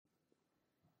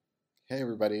Hey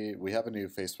everybody, we have a new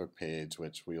Facebook page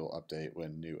which we will update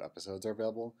when new episodes are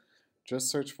available. Just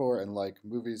search for and like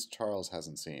Movies Charles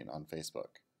Hasn't Seen on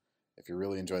Facebook. If you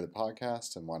really enjoy the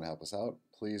podcast and want to help us out,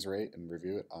 please rate and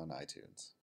review it on iTunes.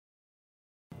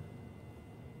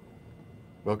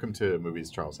 Welcome to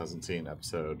Movies Charles Hasn't Seen,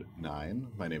 episode 9.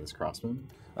 My name is Crossman.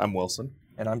 I'm Wilson.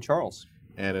 And I'm Charles.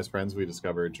 And as friends, we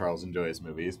discovered Charles enjoys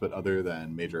movies, but other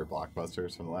than major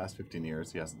blockbusters from the last 15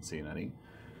 years, he hasn't seen any.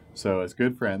 So as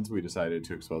good friends, we decided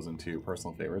to expose him to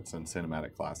personal favorites and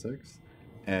cinematic classics.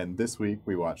 And this week,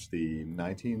 we watched the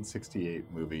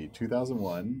 1968 movie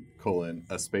 2001,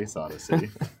 A Space Odyssey.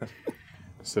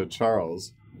 So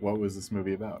Charles, what was this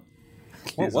movie about?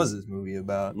 What was this movie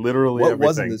about? Literally what everything.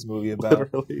 wasn't this movie about?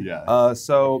 Literally. Yeah.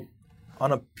 So,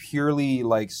 on a purely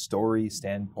story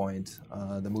standpoint,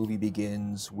 the movie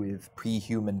begins with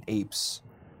pre-human apes,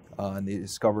 and they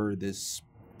discover this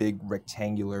big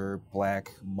rectangular black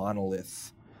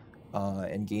monolith,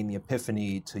 and gain the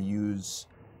epiphany to use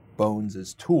bones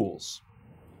as tools,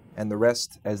 and the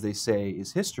rest, as they say,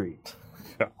 is history.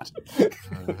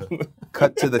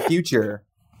 Cut to the future,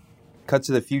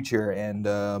 and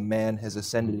man has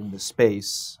ascended into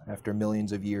space after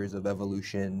millions of years of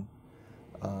evolution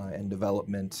and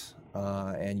development.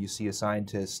 And you see a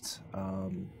scientist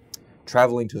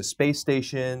traveling to a space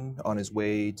station on his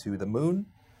way to the moon.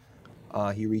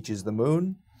 He reaches the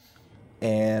moon,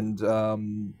 and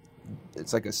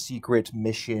it's like a secret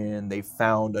mission. They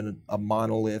found a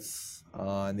monolith,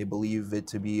 and they believe it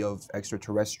to be of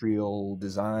extraterrestrial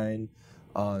design.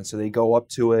 So they go up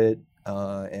to it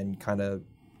and kind of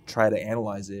try to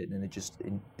analyze it, and it just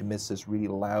emits this really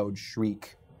loud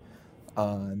shriek.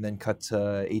 And then cut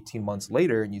to 18 months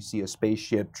later, and you see a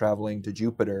spaceship traveling to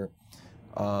Jupiter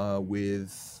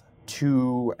with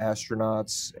 2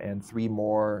 astronauts and 3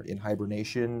 more in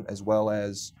hibernation, as well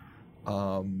as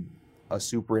a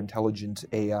super intelligent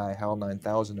AI, HAL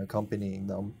 9000, accompanying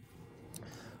them.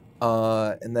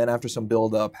 And then after some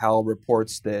build-up, HAL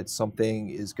reports that something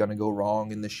is going to go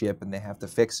wrong in the ship and they have to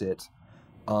fix it.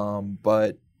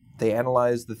 But they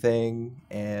analyze the thing,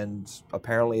 and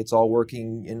apparently it's all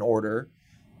working in order.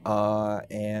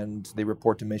 And they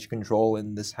report to Mission Control,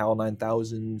 and this HAL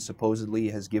 9000 supposedly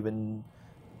has given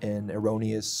an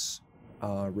erroneous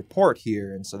report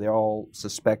here. And so they're all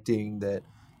suspecting that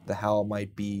the HAL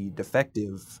might be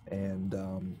defective, and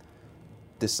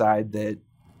decide that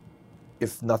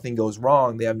if nothing goes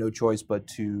wrong, they have no choice but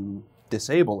to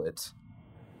disable it.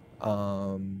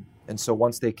 And so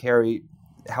once they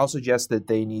HAL suggests that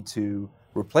they need to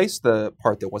replace the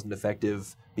part that wasn't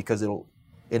defective because it'll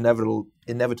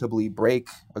inevitably break,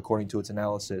 according to its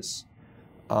analysis.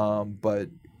 But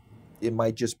it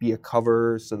might just be a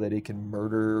cover so that it can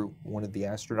murder one of the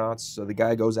astronauts. So the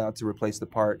guy goes out to replace the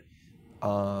part.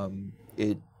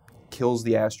 It kills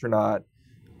the astronaut,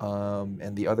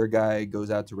 and the other guy goes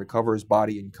out to recover his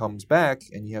body and comes back,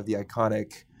 and you have the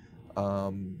iconic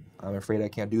I'm afraid I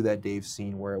can't do that Dave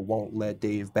scene where it won't let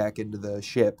Dave back into the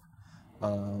ship.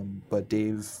 But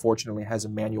Dave fortunately has a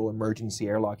manual emergency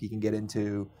airlock he can get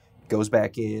into, goes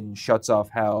back in, shuts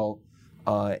off HAL,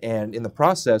 and in the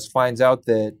process finds out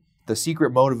that the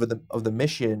secret motive of the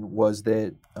mission was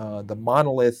that the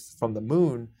monolith from the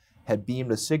moon had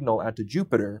beamed a signal out to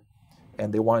Jupiter,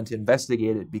 and they wanted to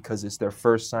investigate it because it's their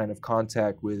first sign of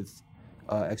contact with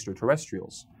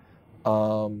extraterrestrials.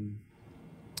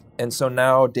 And so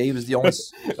now Dave is the only.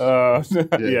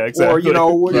 Yeah, exactly.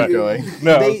 Or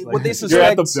what they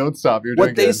suspect. Don't stop. You're doing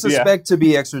What they suspect to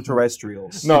be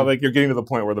extraterrestrials. No, you're getting to the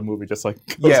point where the movie just goes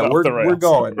off the rails. We're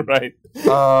going right.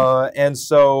 And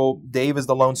so Dave is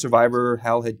the lone survivor.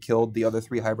 HAL had killed the other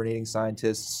 3 hibernating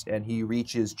scientists, and he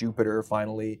reaches Jupiter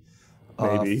finally.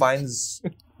 Maybe finds.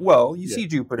 Well, you see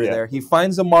Jupiter there. He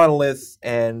finds a monolith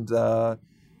and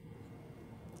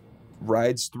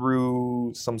rides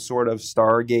through some sort of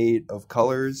Stargate of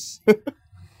colors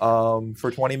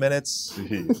for 20 minutes.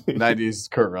 90s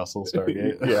Kurt Russell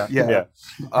Stargate.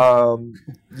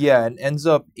 And ends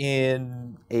up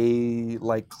in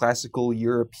a classical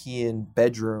European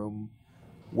bedroom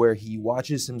where he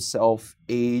watches himself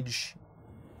age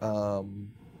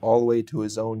all the way to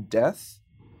his own death.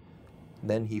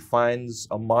 Then he finds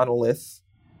a monolith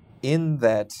in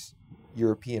that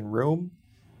European room.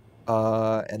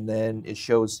 And then it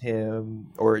shows a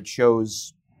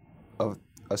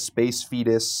space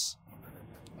fetus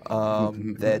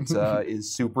that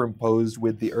is superimposed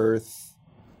with the Earth,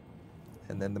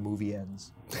 and then the movie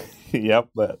ends.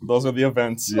 Yep, those are the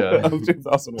events of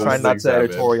 2001. Try not to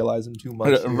editorialize them too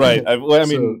much. Right.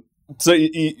 So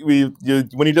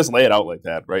when you just lay it out like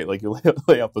that, right? Like you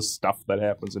lay out the stuff that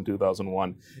happens in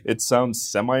 2001, it sounds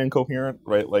semi-incoherent,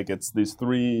 right? Like it's these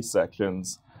three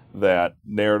sections that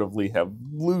narratively have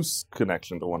loose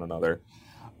connection to one another.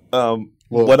 I'm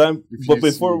sorry,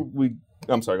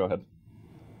 go ahead.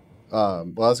 I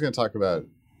was going to talk about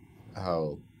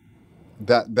how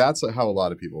that's how a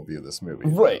lot of people view this movie.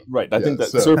 Right. I think that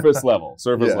surface level, that's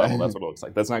what it looks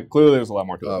like. That's not clearly. There's a lot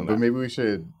more to it than but that. maybe we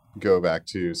should go back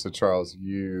to Charles.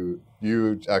 You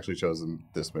actually chose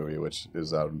this movie, which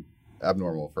is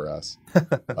abnormal for us.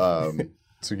 So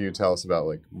can you tell us about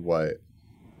like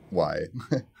why?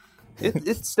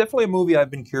 It's definitely a movie I've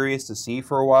been curious to see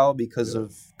for a while because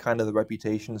of kind of the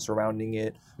reputation surrounding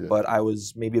it. Yeah. But I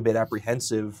was maybe a bit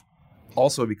apprehensive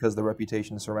also because of the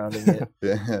reputation surrounding it.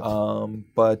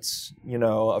 But,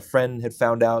 a friend had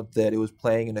found out that it was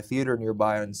playing in a theater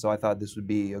nearby, and so I thought this would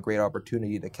be a great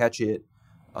opportunity to catch it.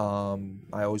 I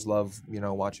always love,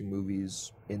 watching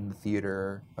movies in the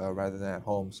theater rather than at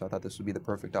home, so I thought this would be the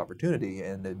perfect opportunity,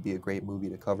 and it'd be a great movie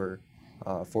to cover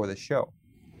for this show.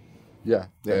 Yeah,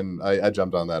 and I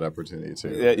jumped on that opportunity too.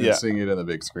 And seeing it on the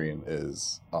big screen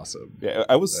is awesome. Yeah,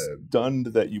 I was stunned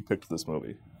that you picked this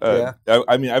movie. I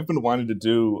mean, I've been wanting to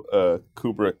do a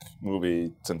Kubrick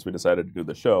movie since we decided to do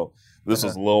the show. This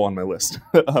was low on my list.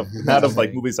 Not of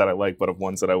like movies that I like, but of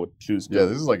ones that I would choose to. Yeah,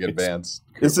 this is like advanced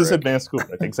Kubrick. This is advanced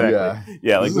Kubrick, exactly.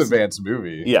 Like this is an advanced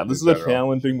movie. Yeah, this is a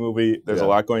challenging movie. There's a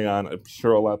lot going on. I'm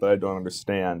sure a lot that I don't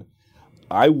understand.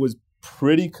 I was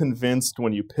pretty convinced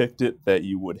when you picked it that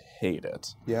you would hate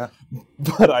it. Yeah.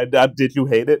 But did you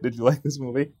hate it? Did you like this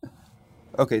movie?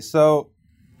 Okay, so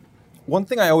one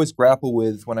thing I always grapple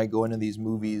with when I go into these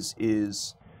movies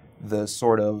is the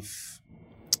sort of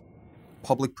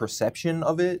public perception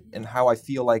of it and how I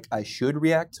feel like I should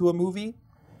react to a movie.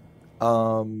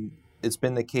 It's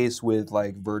been the case with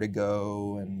like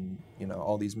Vertigo and,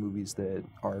 all these movies that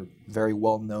are very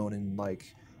well known and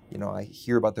like, I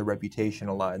hear about their reputation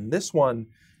a lot. And this one,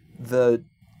 the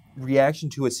reaction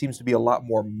to it seems to be a lot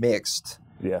more mixed.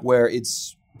 Yeah. Where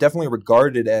it's definitely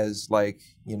regarded as like,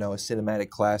 a cinematic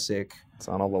classic. It's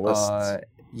on all the lists.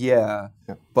 Yeah.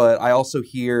 But I also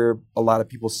hear a lot of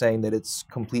people saying that it's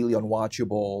completely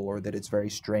unwatchable or that it's very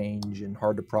strange and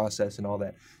hard to process and all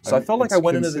that. So I felt like I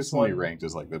went into this one ranked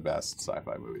as like the best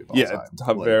sci-fi movie of all time. It's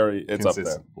up there.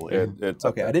 It's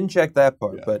okay, I didn't check that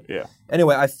part, but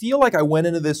anyway, I feel like I went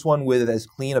into this one with as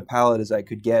clean a palette as I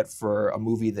could get for a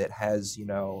movie that has,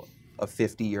 a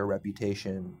 50-year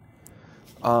reputation.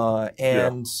 Man,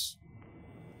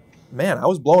 I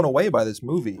was blown away by this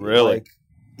movie. Really? Like,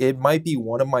 it might be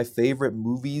one of my favorite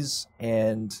movies,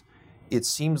 and it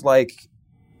seems like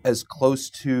as close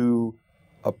to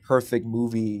a perfect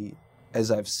movie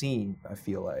as I've seen. I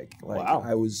feel like wow.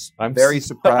 I was very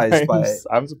surprised by it.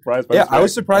 I'm surprised by it. Yeah, I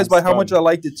was surprised by how much I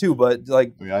liked it too. But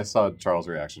like, I saw Charles'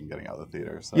 reaction getting out of the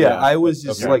theater. So. Yeah, I was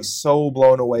just like so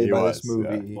blown away by this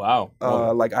movie. Yeah.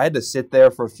 Wow. Like I had to sit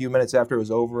there for a few minutes after it was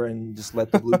over and just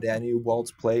let the Blue Danube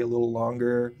Waltz play a little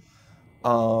longer.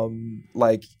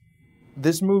 Like.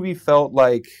 This movie felt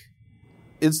like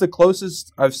it's the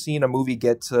closest I've seen a movie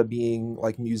get to being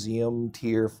like museum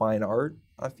tier fine art.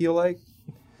 I feel like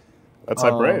that's high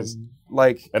praise.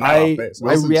 Like I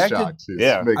reacted.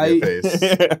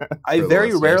 I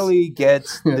very rarely get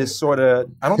this sort of.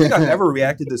 I don't think I've ever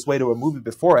reacted this way to a movie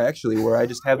before. Actually, where I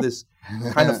just have this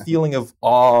kind of feeling of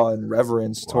awe and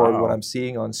reverence toward what I'm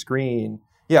seeing on screen.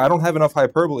 Yeah, I don't have enough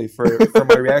hyperbole for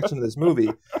my reaction to this movie.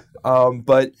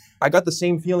 But I got the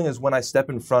same feeling as when I step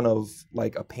in front of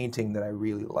like a painting that I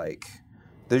really like.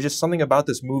 There's just something about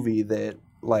this movie that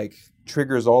like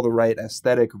triggers all the right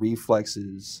aesthetic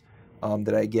reflexes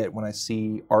that I get when I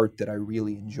see art that I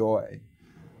really enjoy.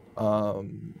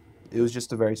 It was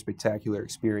just a very spectacular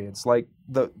experience. Like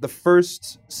the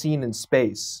first scene in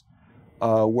space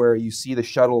where you see the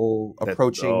shuttle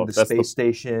approaching the space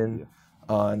station. Yeah.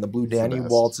 And the Blue Danube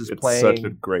Waltz is playing. It's such a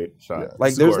great shot. Yeah.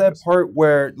 Like, there's that part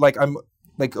where, like, I'm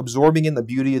like absorbing in the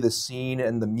beauty of the scene,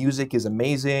 and the music is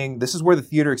amazing. This is where the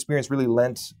theater experience really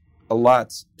lent a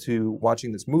lot to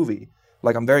watching this movie.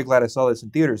 Like, I'm very glad I saw this in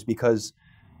theaters because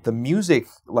the music,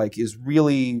 like, is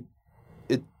really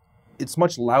it's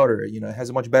much louder. It has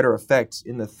a much better effect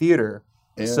in the theater,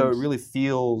 and so it really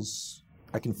feels.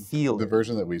 I can feel the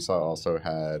version that we saw also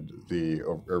had the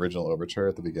original overture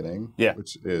at the beginning,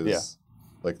 which is.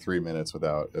 Like 3 minutes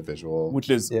without a visual, which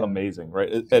is amazing, right?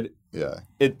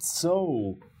 It's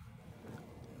so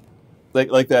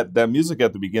like that music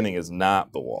at the beginning is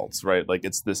not the waltz, right? Like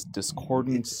it's this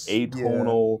discordant,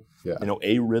 atonal,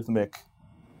 arrhythmic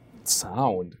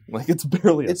sound. Like it's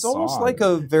barely. It's almost like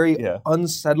a very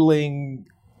unsettling,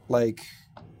 like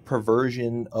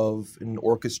perversion of an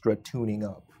orchestra tuning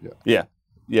up.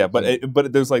 Yeah,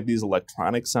 but there's like these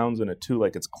electronic sounds in it too.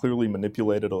 Like it's clearly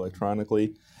manipulated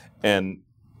electronically, and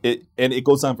it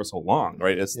goes on for so long,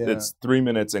 right? It's 3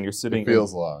 minutes, and you're sitting. It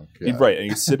feels long, right? And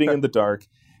you're sitting in the dark,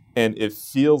 and it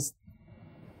feels.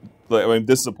 Like, I mean,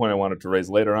 this is a point I wanted to raise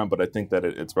later on, but I think that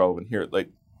it's relevant here. Like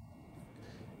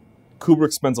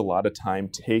Kubrick spends a lot of time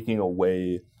taking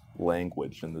away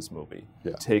language in this movie,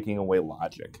 taking away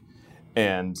logic,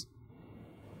 and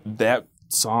that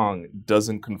song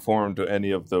doesn't conform to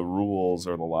any of the rules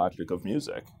or the logic of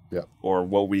music or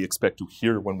what we expect to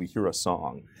hear when we hear a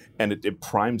song, and it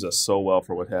primes us so well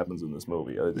for what happens in this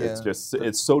movie.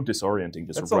 It's so disorienting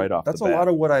off the bat. That's a lot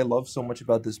of what I love so much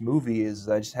about this movie is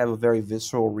I just have a very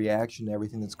visceral reaction to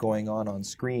everything that's going on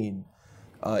screen.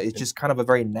 It's just kind of a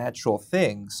very natural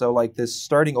thing. So like this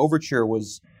starting overture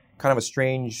was kind of a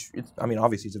strange,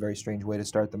 obviously it's a very strange way to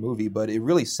start the movie, but it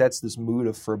really sets this mood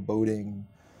of foreboding.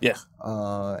 Yeah.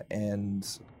 And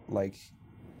like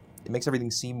it makes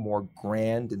everything seem more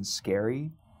grand and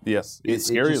scary. Yes. It's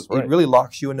scary as right. It really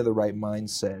locks you into the right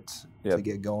mindset to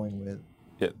get going with.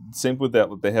 Yeah. Same with that.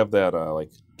 They have that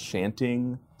like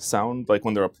chanting sound, like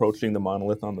when they're approaching the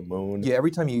monolith on the moon. Yeah. Every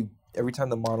time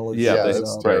the monolith.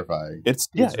 It's terrifying. It's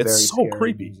so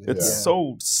creepy. Music. It's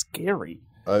so scary.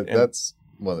 That's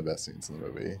one of the best scenes in the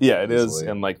movie. Yeah, it is,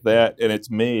 and like that, and it's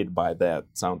made by that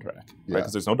soundtrack, right?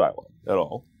 Because there's no dialogue at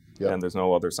all, and there's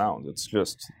no other sounds. It's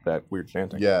just that weird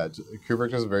chanting. Yeah,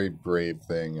 Kubrick does a very brave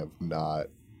thing of not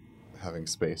having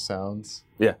space sounds.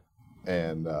 Yeah,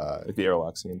 and like the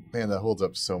airlock scene. Man, that holds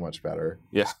up so much better.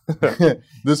 Yeah,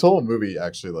 this whole movie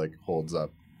actually like holds up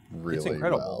really it's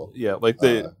incredible. well. Yeah, like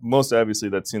most obviously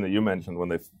that scene that you mentioned when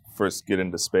they first get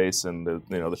into space and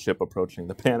the ship approaching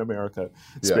the Pan America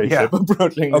spaceship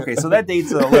approaching. Okay, so that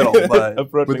dates a little, but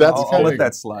that's I'll let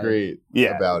that slide. Great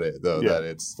about it though that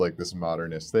it's like this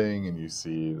modernist thing, and you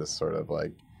see this sort of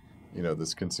like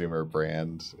this consumer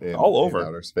brand all over in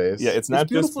outer space. Yeah, it's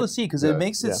beautiful to see because it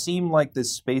makes it seem like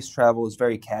this space travel is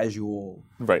very casual,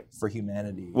 right, for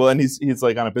humanity. Well, and he's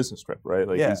like on a business trip, right?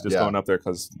 Like he's just going up there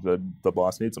because the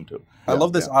boss needs him to. I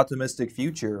love this optimistic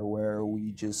future where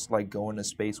we just like go into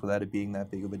space without it being that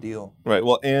big of a deal. Right.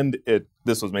 Well, and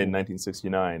this was made in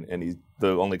 1969, and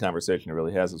the only conversation he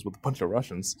really has is with a bunch of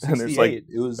Russians. 68. And there's like,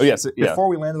 it was before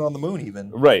we landed on the moon,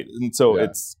 even. Right, and so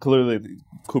it's clearly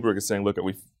Kubrick is saying, look,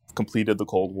 we've completed the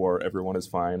Cold War. Everyone is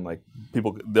fine. Like the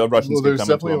Russians. Well, there's can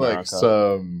come definitely into like America.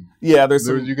 some. Yeah, there's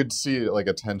some, you could see like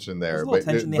a tension there, but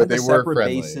they were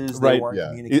friendly, bases, right?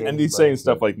 And he's saying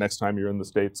stuff like, "Next time you're in the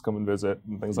States, come and visit,"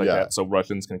 and things like that, so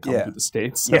Russians can come to the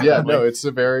States. No, it's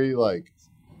a very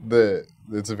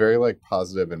it's a very like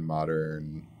positive and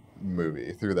modern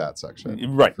movie through that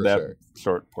section, right? That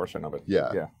short portion of it,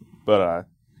 yeah. But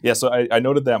so I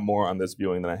noted that more on this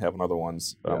viewing than I have on other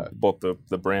ones. Both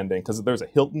the branding, because there's a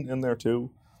Hilton in there too.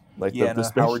 Like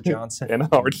Howard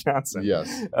Johnson.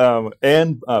 Yes.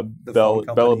 And Bell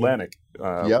Atlantic.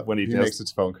 When he makes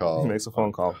its phone call. He makes a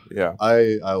phone call. Yeah.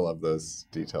 I love those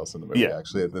details in the movie.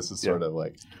 Actually, this is sort of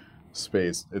like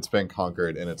space. It's been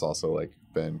conquered, and it's also like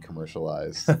been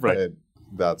commercialized. Right.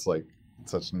 That's like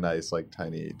such nice, like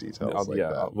tiny details.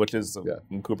 That. Which is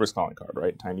Cooper's calling card,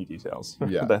 right? Tiny details.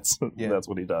 Yeah. That's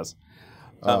what he does.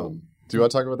 Do you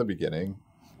want to talk about the beginning?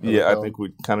 I think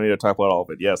we kind of need to talk about all of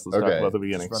it. Yes, let's talk about the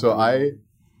beginning. So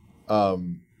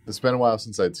it's been a while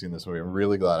since I'd seen this movie. I'm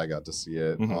really glad I got to see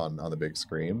it on the big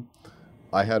screen.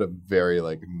 I had a very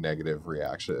like negative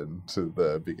reaction to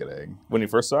the beginning. When you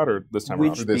first saw it, or this time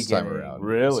around? This time around.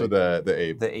 Really? So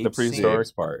the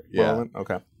prehistoric part. Moment?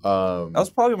 Okay. That was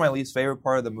probably my least favorite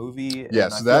part of the movie. Yeah,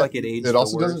 and so I that feel like it aged it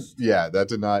also the worst. doesn't. Yeah, that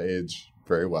did not age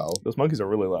very well. Those monkeys are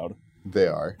really loud. They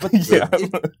are. But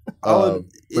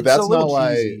but that's not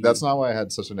why. Cheesy. That's not why I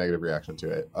had such a negative reaction to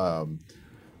it.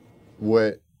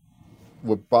 What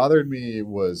bothered me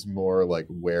was more like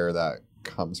where that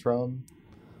comes from,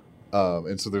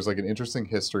 and so there's like an interesting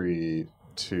history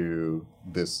to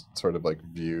this sort of like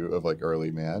view of like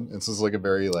early man. And so it's like a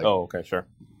very like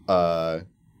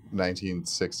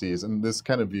 1960s, and this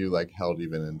kind of view like held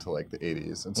even into like the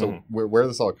 80s. And so where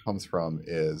this all comes from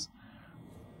is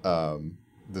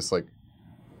this like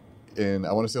in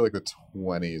I want to say like the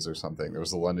 20s or something, there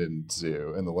was the London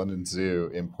Zoo, and the London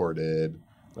Zoo imported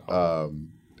a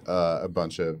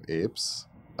bunch of apes.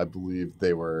 I believe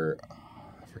they were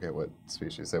I forget what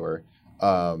species they were,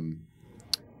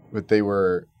 but they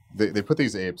put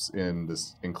these apes in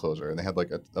this enclosure, and they had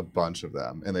like a bunch of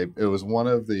them, and it was one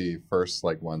of the first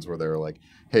like ones where they were like,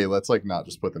 hey, let's like not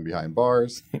just put them behind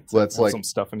bars, let's like some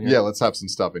stuff in here. Yeah, let's have some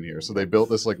stuff in here. So they built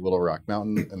this like little rock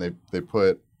mountain, and they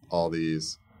put all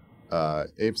these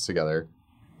apes together,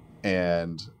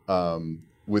 and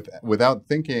without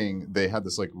thinking, they had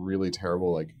this like really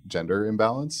terrible like gender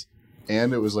imbalance,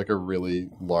 and it was like a really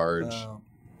large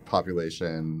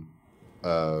population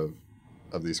of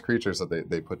these creatures that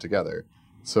they put together.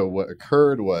 So what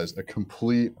occurred was a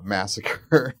complete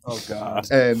massacre. Oh God!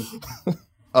 And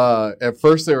at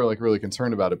first they were like really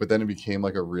concerned about it, but then it became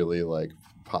like a really like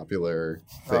popular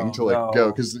thing to like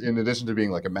go, because in addition to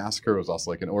being like a massacre, it was also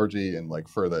like an orgy, and like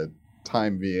for the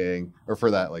time being, or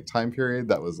for that like time period,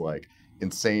 that was like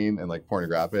insane and like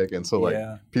pornographic, and so like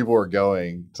people were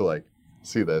going to like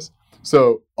see this.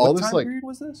 So all what this time like period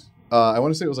was this? I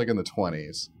want to say it was like in the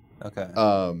 20s.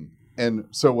 Okay. And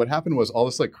so what happened was all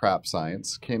this like crap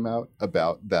science came out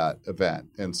about that event,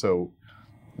 and so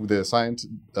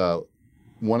the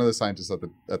one of the scientists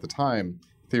at the time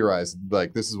theorized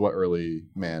like this is what early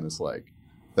man is like,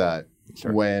 that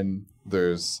when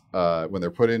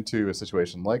they're put into a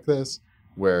situation like this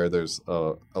where there's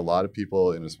a lot of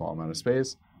people in a small amount of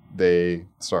space, they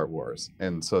start wars.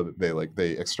 And so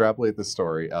they extrapolate this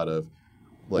story out of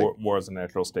like war is a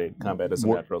natural state, combat is a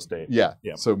natural state. Yeah.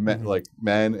 So men, like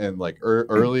men and like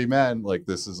early men, like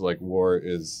this is like war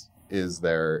is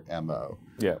their MO.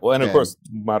 Yeah. Well, and of course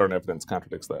modern evidence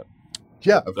contradicts that.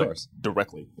 Yeah, of course.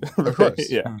 Directly. Of course.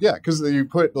 Yeah. Yeah, because you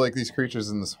put like these creatures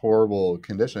in this horrible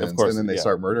conditions, and then they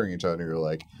start murdering each other, and you're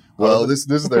like, well, this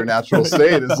is their natural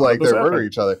state. It's like they're murdering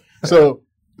each other. Yeah. So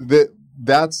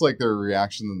that's like the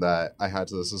reaction that I had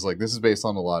to this is like, this is based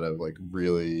on a lot of like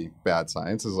really bad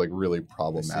science, is like really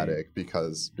problematic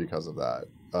because of that.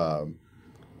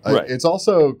 Right. It's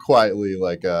also quietly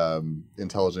like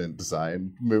intelligent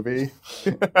design movie,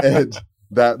 and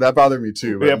that bothered me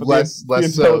too. But, yeah, but less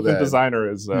so than designer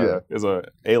is a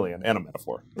alien and a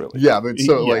metaphor, really. Yeah, but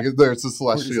so like there's a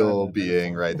celestial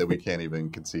being, right, that we can't even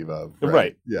conceive of.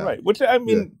 Right. Yeah. Right. Which I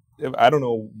mean, I don't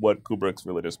know what Kubrick's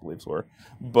religious beliefs were,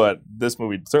 but this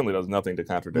movie certainly does nothing to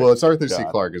contradict. Well, it's Arthur C.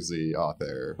 Clarke is the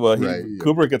author. Well,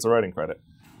 Kubrick gets a writing credit.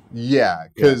 Yeah,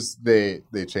 because they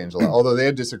changed a lot. Although they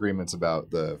had disagreements about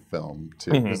the film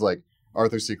too, because like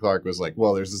Arthur C. Clarke was like,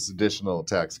 well, there's this additional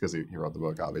text because he wrote the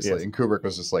book, obviously, and Kubrick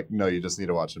was just like, no, you just need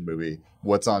to watch the movie.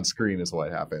 What's on screen is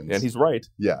what happens. And he's right.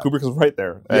 Yeah, Kubrick is right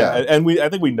there. Yeah, and I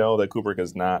think we know that Kubrick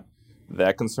is not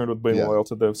that concerned with being loyal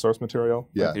to the source material.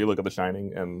 Yeah, like, you look at The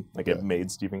Shining, and like it made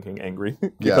Stephen King angry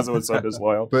because it was so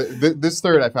disloyal. But this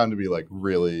third I found to be like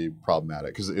really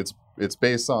problematic because it's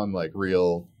based on like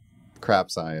real crap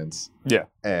science. Yeah,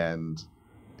 and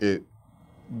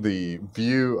the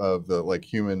view of the like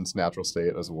humans' natural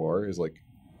state as war is like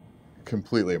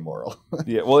completely immoral.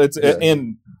 Yeah, well, it's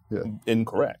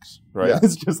incorrect, right? Yeah.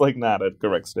 It's just like not a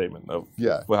correct statement of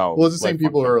how. Well, it's the same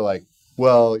people who are like,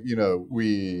 well, you know,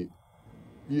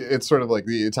 it's sort of like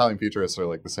the Italian futurists are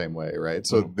like the same way, right?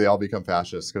 So they all become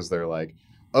fascists because they're like,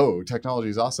 oh, technology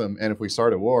is awesome, and if we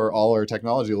start a war, all our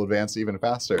technology will advance even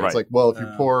faster. Right. It's like, well, if you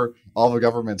pour all the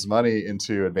government's money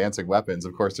into advancing weapons,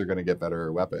 of course they're going to get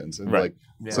better weapons. And like,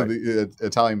 so the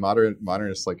Italian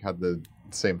modernists like had the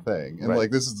same thing. And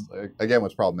like, this is again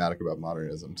what's problematic about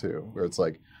modernism too, where it's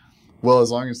like, well, as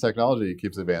long as technology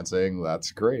keeps advancing,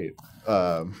 that's great.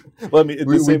 Well, I mean,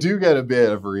 we do get a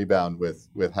bit of a rebound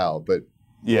with Hal, but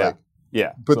But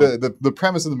the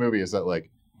premise of the movie is that like,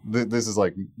 this is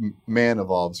like man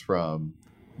evolves from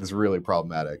this really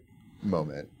problematic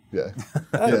moment. Yeah.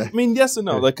 I mean, yes and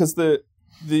no. Like, because the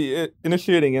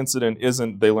initiating incident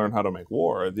isn't they learn how to make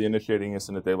war. The initiating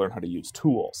incident, they learn how to use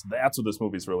tools. That's what this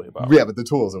movie's really about. Yeah, but the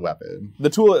tool is a weapon. The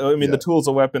tool, I mean, the tool is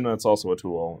a weapon, and it's also a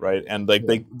tool, right? And like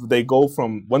they go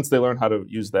from once they learn how to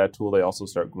use that tool, they also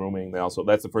start grooming. That's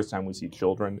the first time we see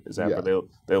children is after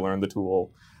they learn the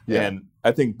tool. Yeah. And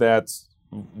I think that's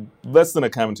less than a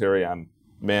commentary on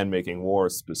man making war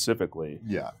specifically.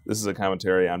 Yeah. This is a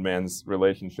commentary on man's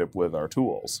relationship with our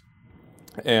tools.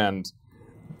 And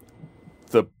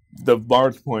the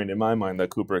large point in my mind that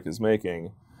Kubrick is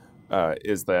making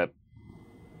is that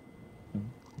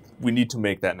we need to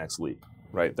make that next leap,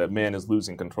 right? That man is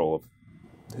losing control of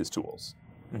his tools.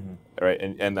 Mm-hmm. Right,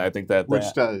 and I think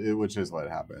which is what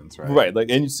happens, right? Right, like,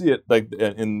 and you see it like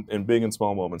in big and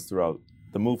small moments throughout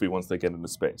the movie once they get into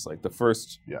space. Like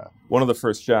one of the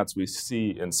first shots we see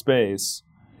in space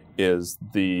is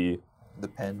the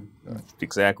pen.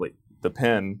 Exactly. The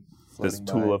pen, this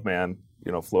tool of man,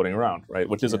 floating around, right?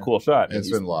 Which is a cool shot. And it's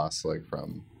been lost like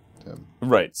from him.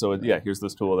 Right. So here's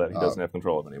this tool that he doesn't have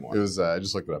control of anymore. It was I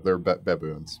just looked it up. They're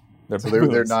baboons.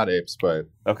 They're not apes, but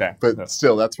okay. But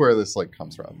still, that's where this like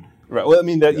comes from. Right. Well, I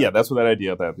mean that's where that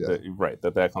idea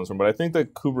that comes from. But I think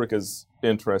that Kubrick is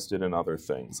interested in other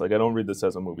things. Like I don't read this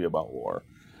as a movie about war.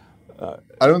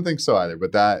 I don't think so either.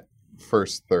 But that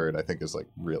first third, I think, is like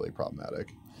really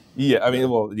problematic. Yeah, I mean,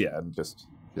 well, yeah, I'm just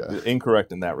Yeah.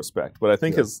 incorrect in that respect. But I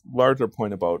think Yeah. his larger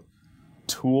point about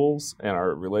tools and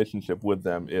our relationship with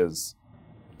them is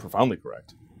profoundly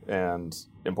correct and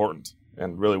important,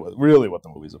 and really what the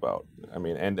movie's about. I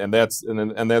mean, and that's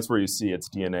where you see its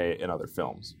DNA in other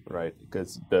films, right?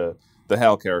 Because the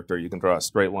Hal character, you can draw a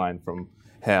straight line from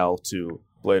Hal to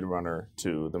Blade Runner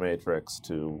to The Matrix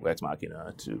to Ex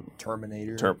Machina to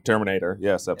Terminator. Terminator.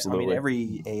 Yes, absolutely. I mean,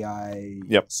 every AI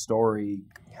Yep. story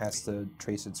has to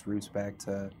trace its roots back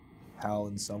to Hal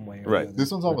in some way. Or Right.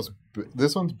 the other.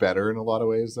 This one's better in a lot of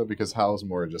ways though, because Hal's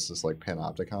more just this like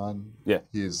panopticon. Yeah.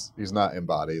 He's not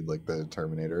embodied like the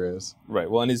Terminator is. Right.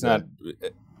 Well, and he's not.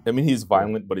 I mean, he's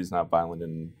violent, but he's not violent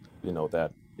in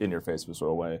that in your face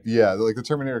sort of way. Yeah, like the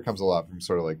Terminator comes a lot from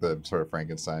sort of like the sort of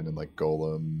Frankenstein and like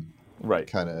Golem Right.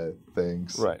 kind of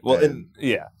things. Right. Well, and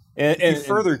You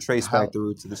further trace Hal- back the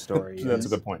roots of the story. that's a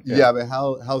good point. Yeah, but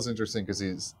Hal's interesting because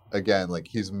he's again like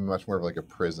he's much more of like a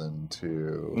prison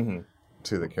to Mhm.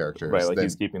 the characters. Right. Like than-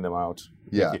 he's keeping them out.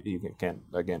 Yeah. I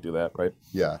can't do that. Right.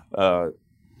 yeah,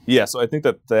 Yeah. So I think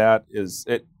that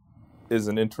is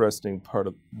an interesting part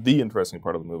of the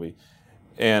movie,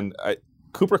 and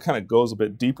Cooper kind of goes a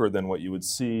bit deeper than what you would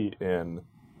see in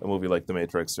a movie like The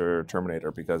Matrix or Terminator,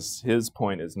 because his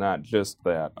point is not just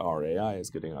that our AI is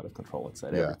getting out of control; it's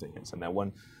that Yeah. everything is, and that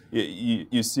one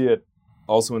you see it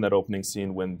also in that opening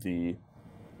scene when the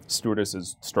stewardess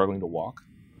is struggling to walk.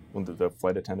 When the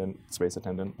flight attendant, space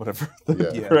attendant, whatever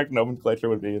the Yeah. correct nomenclature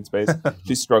would be in space,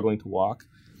 she's struggling to walk.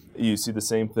 You see the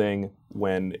same thing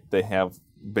when they have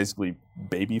basically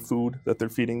baby food that they're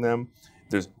feeding them.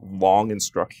 There's long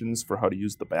instructions for how to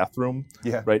use the bathroom.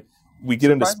 Yeah. Right. We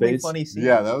get into Surprisingly space. funny scene.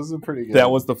 yeah. That was a pretty good.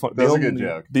 That was the fun. That was a good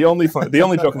joke. The only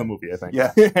joke in the movie, I think.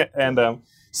 Yeah. And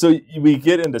so we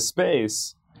get into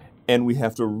space, and we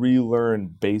have to relearn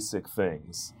basic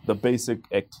things, the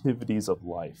basic activities of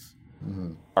life.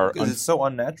 Mhm. Are Because it's so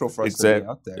unnatural for us to be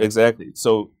out there. Exactly.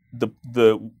 So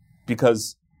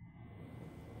because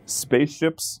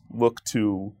spaceships look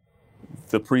to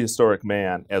the prehistoric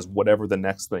man as whatever the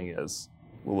next thing is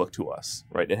will look to us,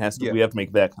 right? It has to. Yeah. We have to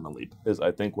make that kind of leap. Is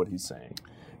I think what he's saying,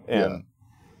 and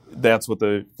that's what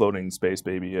the floating space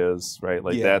baby is, right?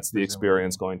 Like Yeah, that's the presumably.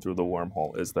 experience going through the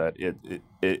wormhole. Is that it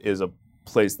is a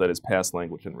place that is past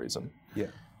language and reason. Yeah.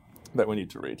 That we need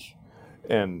to reach,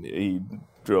 and he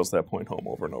drills that point home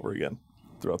over and over again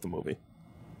throughout the movie.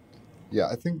 Yeah,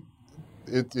 I think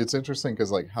it's interesting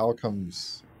because like Hal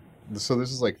comes. So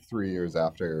this is like 3 years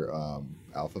after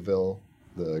Alphaville,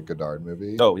 the Godard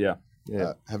movie. Oh yeah,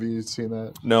 yeah. Have you seen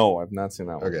that? No, I've not seen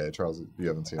that one. Okay, Charles, you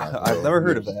haven't seen that. I've never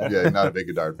heard of that. Yeah, you're not a big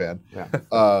Godard fan.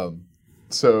 Yeah.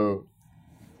 So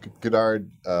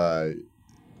Godard,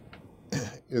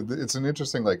 it's an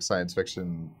interesting like science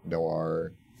fiction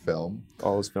noir film.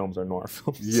 All his films are noir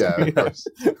films. Yeah, of course.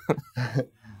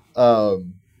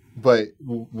 But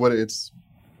what it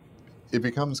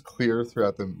becomes clear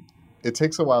throughout the. It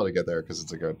takes a while to get there because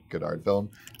it's a Godard film.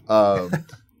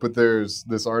 But there's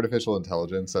this artificial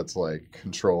intelligence that's like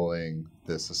controlling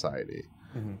this society.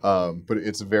 Mhm. But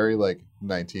it's a very like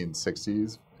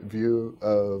 1960s view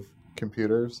of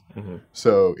computers. Mhm.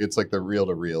 So it's like the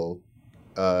reel-to-reel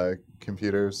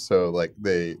computers. So like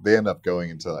they end up going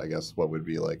into I guess what would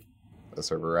be like a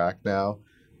server rack now,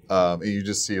 and you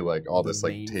just see like all this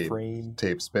like Mainframe.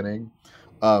 tape spinning.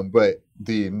 But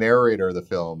the narrator of the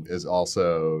film is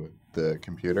also the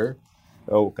computer.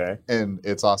 Oh, okay. And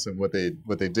it's awesome what they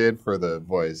did for the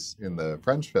voice in the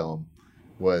French film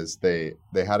was they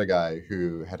had a guy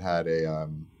who had a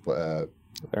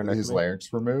his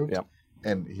larynx removed, Yep.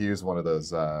 and he used one of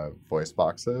those voice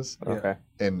boxes, Okay.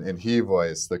 and he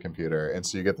voiced the computer, and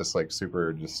so you get this like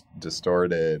super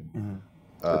distorted. Mhm.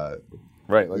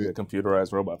 Right, like a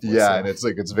computerized robot voice. Yeah, and it's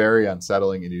like it's very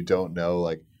unsettling, and you don't know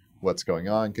like what's going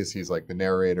on because he's like the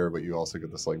narrator, but you also get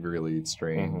this like really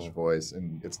strange Mhm. voice,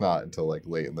 and it's not until like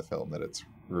late in the film that it's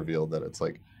revealed that it's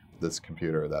like this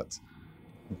computer that's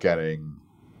getting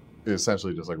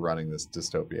essentially just like running this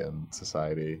dystopian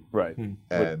society, right.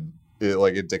 and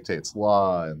it dictates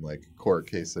law and like court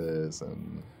cases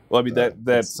and Well, I mean that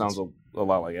it's- sounds a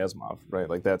lot like Asimov, right?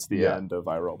 Like that's the Yeah. end of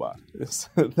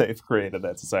iRobot. They've created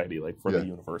that society like for Yeah. the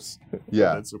universe.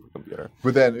 Yeah. That supercomputer.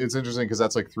 But then it's interesting because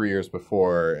that's like 3 years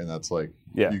before, and that's like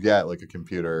Yeah. you get like a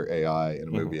computer AI in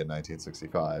a movie in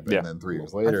 1965, and Yeah. then 3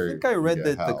 years later, I think I you read get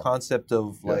that the Hal. concept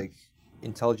of Yeah. like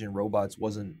intelligent robots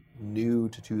wasn't new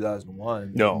to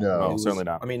 2001. No, No. It was- certainly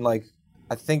not. I mean, like,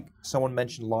 I think someone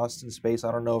mentioned Lost in Space.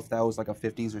 I don't know if that was like a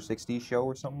 50s or 60s show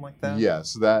or something like that. Yeah,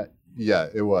 so that Yeah,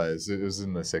 it was. It was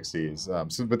in the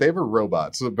 60s. But they have a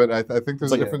robot. So, but I think there's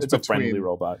It's like a difference it's a between friendly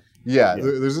robot. Yeah, Yeah.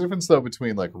 there's a difference though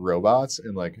between like robots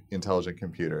and like intelligent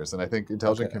computers, and I think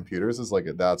intelligent Okay. computers is like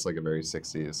that's like a very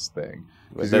 60s thing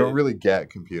because They- you don't really get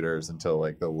computers until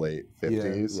like the late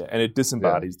 50s. Yeah, and it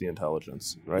disembodies the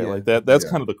intelligence, right? Yeah. Like that's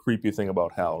Yeah. kind of the creepy thing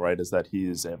about Hal, right? Is that he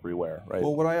is everywhere, right?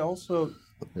 Well, what I also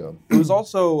Yeah. it was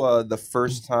also the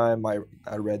first time I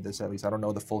read this. At least I don't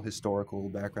know the full historical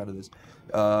background of this.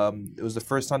 It was the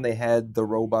first time they had the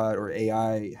robot or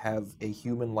AI have a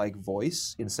human-like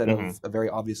voice instead of a very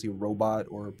obviously robot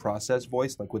or process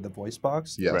voice, like with the voice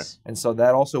box. Yes. Right. And so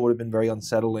that also would have been very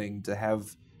unsettling to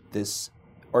have this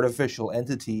artificial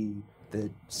entity that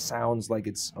sounds like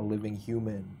it's a living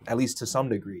human, at least to some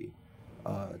degree,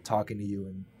 talking to you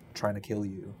and trying to kill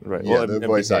you. Right. Yeah, Well, the and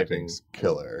voice behaving- acting's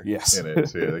killer. Yes. in it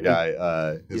too. The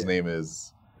guy, his Yeah. name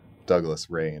is Douglas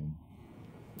Rain.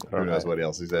 Who Okay. knows what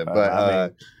else he's in? I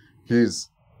But he's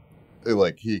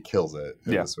like he kills it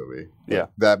in Yeah. this movie. Yeah.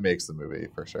 That makes the movie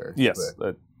for sure. Yes,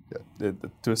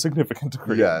 to a significant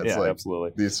degree. Yeah, it's like-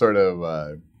 absolutely. These sort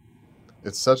of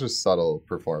it's such a subtle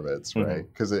performance, Mhm. right?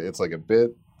 Because it's like a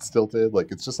bit stilted,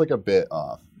 like it's just like a bit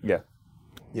off. Yeah.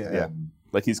 And,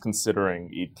 Like he's considering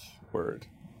each word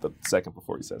the second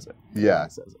before he says it. Yeah. He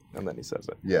says it, and then he says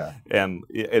it. yeah, And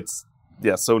it's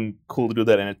so cool to do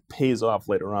that, and it pays off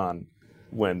later on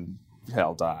when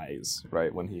Hal dies,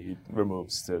 right? When he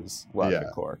removes his logic Yeah.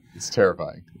 core. it's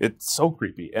terrifying. It's so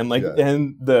creepy, and like, Yeah.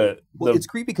 and the It's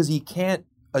creepy because he can't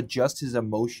adjust his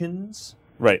emotions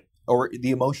right, or the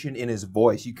emotion in his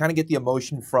voice. You kind of get the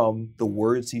emotion from the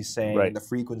words he's saying Right. and the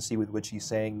frequency with which he's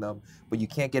saying them, but you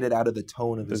can't get it out of the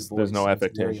tone of his voice. There's no and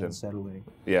it's very affectation. unsettling.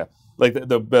 yeah. Like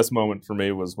the best moment for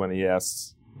me was when he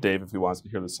asks Dave if he wants to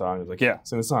hear the song. He's like, "Yeah,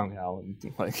 sing the song, Hal." And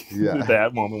like Yeah.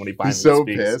 that moment when he finally He's so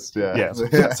speaks. pissed. Yeah, Yeah,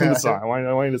 sing the song. I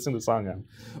want you to sing the song now.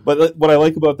 But what I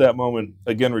like about that moment,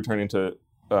 again, returning to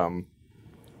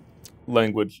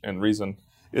language and reason,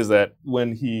 is that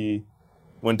when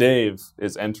Dave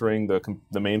is entering the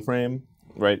mainframe,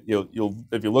 right? You'll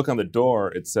if you look on the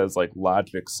door, it says like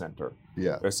Logic Center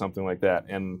yeah, or something like that,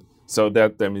 and so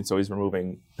that means he's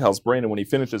removing Hal's brain, and when he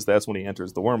finishes, that's when he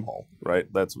enters the wormhole, right?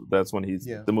 That's when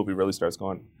the movie really starts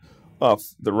going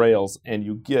off the rails, and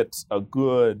you get a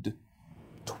good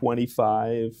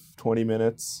 20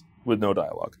 minutes with no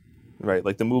dialogue, right?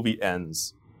 Like the movie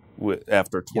ends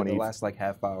after Yeah, 20, the last like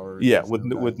half hour. yeah, there's with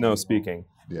no dialogue. speaking,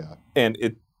 yeah, and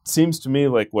it seems to me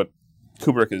like what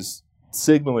Kubrick is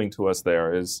signaling to us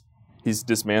there is he's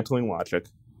dismantling logic,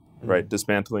 right?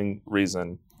 Dismantling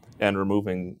reason and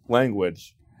removing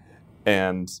language,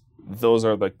 and those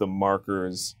are like the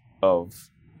markers of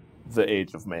the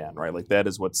age of man, right? Like that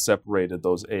is what separated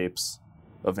those apes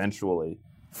eventually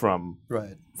from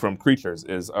Right. creatures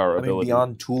is our I mean, ability.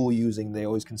 beyond tool using, they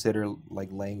always consider like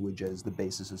language as the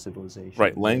basis of civilization.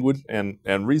 Right, language and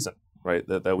reason, right?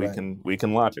 That we Right.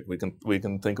 can logic, we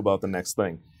can think about the next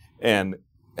thing, and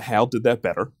Hal did that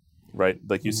better, right?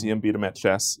 Like you see him beat him at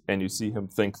chess, and you see him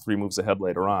think 3 moves ahead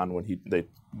later on when they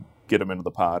get him into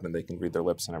the pod and they can read their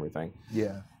lips and everything.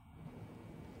 Yeah.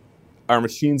 Our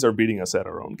machines are beating us at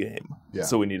our own game, Yeah.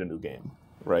 so we need a new game,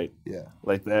 right? Yeah.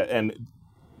 Like that, and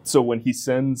so when he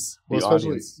sends the especially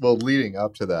audience, leading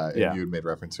up to that, and Yeah. you had made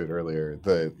reference to it earlier.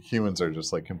 The humans are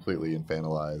just like completely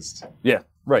infantilized. yeah,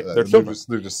 right, they're They're children.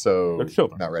 just so They're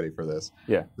children. not ready for this.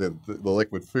 Yeah. The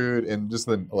liquid food and just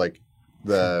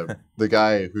the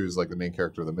guy who's like the main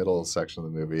character of the middle section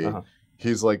of the movie. Uh-huh.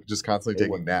 He's like just constantly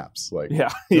Hey, taking naps. Like Yeah,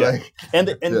 yeah, like, and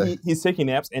Yeah. he's taking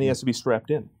naps, and he has to be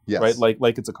strapped in, yes. right?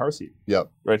 Like it's a car seat.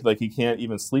 Yep. Right, like he can't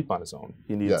even sleep on his own.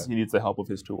 He needs Yeah. the help of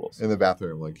his tools. In the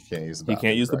bathroom, like he can't use the He bathroom.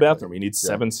 can't use the correctly. bathroom. He needs Yeah.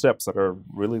 7 steps that are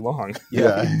really long,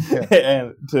 Yeah.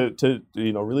 and to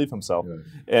relieve himself. Yeah.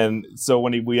 And so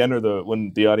when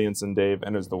when the audience and Dave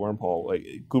enters the wormhole, like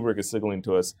Kubrick is signaling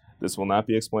to us, this will not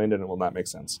be explained and it will not make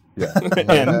sense. Yeah.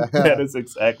 And that is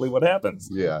exactly what happens.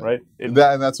 Yeah. Right. And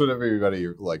that's what everybody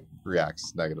like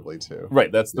reacts negatively to.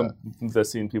 Right. That's the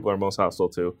scene people are most hostile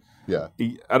to. Yeah.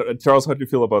 Charles, how do you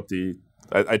feel about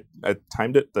I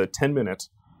timed it, the 10-minute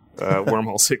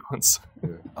wormhole sequence?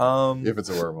 If it's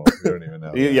a wormhole, we don't even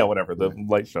know. Yeah, whatever, the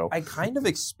light show. I kind of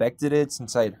expected it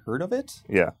since I'd heard of it.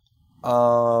 Yeah.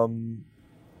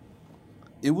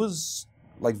 It was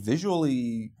like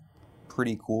visually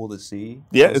pretty cool to see.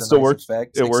 Yeah, was it a still nice works.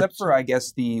 effect, It except works. for I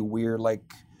guess the weird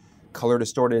like color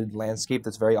distorted landscape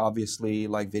that's very obviously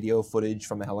like video footage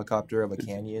from a helicopter of a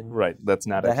canyon. Right. That's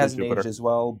not That actually hasn't Jupiter. aged as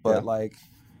well, but Yeah. like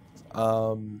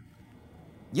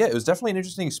Yeah, it was definitely an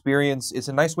interesting experience. It's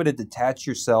a nice way to detach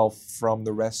yourself from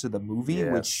the rest of the movie,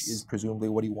 which Yes. is presumably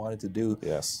what he wanted to do.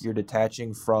 Yes. You're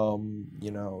detaching from,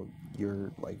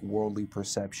 your like worldly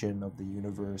perception of the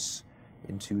universe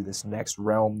into this next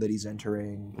realm that he's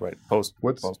entering. Right. What's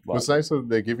Post-plot. nice is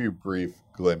they give you brief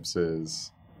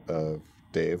glimpses of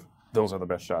Dave. Those are the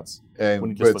best shots. And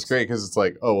When he but just it's looks- great because it's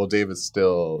like, oh well, Dave is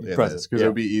still in Present, this because yeah. it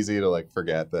would be easy to like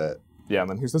forget that, Yeah, and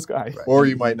then here's this guy. or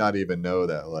you might not even know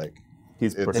that like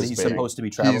He's It's That he's participating. supposed to be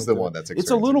traveling. he's the through. one that's. It's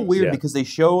a little experiencing weird Yeah. because they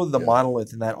show the Yeah.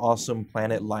 monolith in that awesome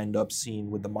planet lined up scene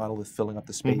with the monolith filling up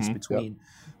the space Mhm. between.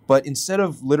 But instead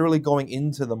of literally going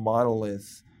into the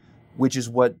monolith, which is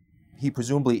what he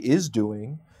presumably is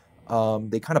doing,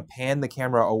 they kind of pan the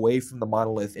camera away from the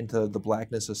monolith into the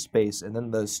blackness of space, and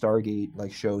then the Stargate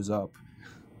like shows up.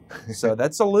 So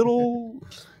that's a little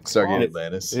this. Stargate Oh.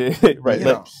 Atlantis. right.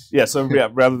 Yeah. Like, yeah. So yeah,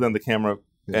 rather than the camera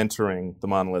entering the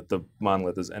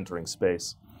monolith is entering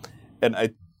space, and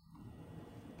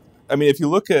I mean, if you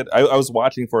look at, I was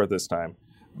watching for it this time,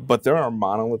 but there are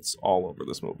monoliths all over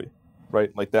this movie, right?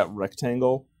 Like that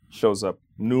rectangle shows up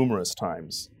numerous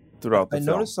times throughout the I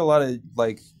film. noticed a lot of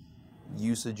like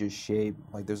usage of shape.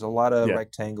 Like there's a lot of Yeah.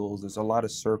 rectangles. There's a lot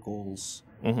of circles.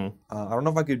 hmm I don't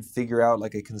know if I could figure out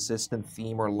like a consistent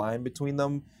theme or line between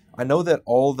them. I know that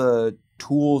all the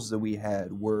tools that we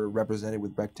had were represented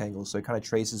with rectangles, so it kind of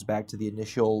traces back to the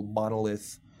initial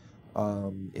monolith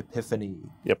epiphany.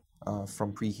 Yep.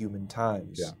 From pre-human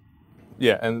times. Yeah.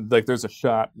 Yeah, and like there's a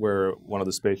shot where one of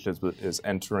the spaceships is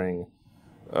entering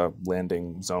a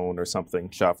landing zone or something,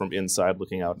 shot from inside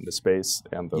looking out into space,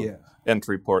 and the Yeah.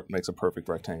 entry port makes a perfect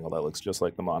rectangle that looks just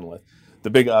like the monolith. The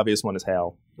big obvious one is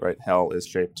Hal, right? Hal is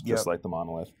shaped just Yep. like the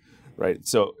monolith, right?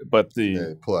 So, but the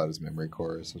They pull out his memory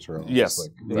cores, which are all yes, just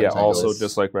like yeah, also rectangles.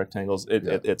 just like rectangles.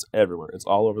 Yeah. It's everywhere. It's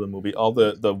all over the movie. All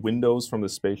the windows from the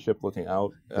spaceship looking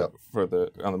out Yep.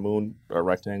 on the moon are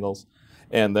rectangles,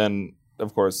 and then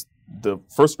of course the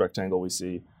first rectangle we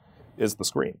see is the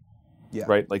screen. Yeah.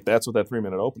 Right, like that's what that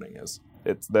 3-minute opening is.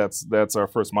 That's our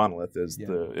first monolith is Yeah.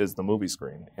 the movie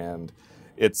screen, and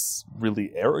it's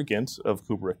really arrogant of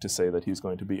Kubrick to say that he's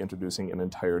going to be introducing an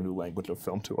entire new language of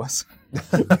film to us,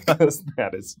 because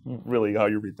that is really how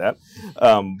you read that.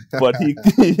 But he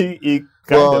kind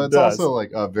Well, of it's does. also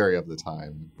like very of the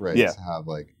time, right? Yeah. To have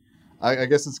like, I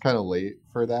guess it's kind of late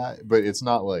for that, but it's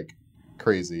not like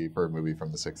crazy for a movie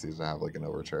from the '60s to have like an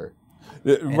overture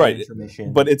And right,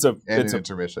 intermission. but it's and an an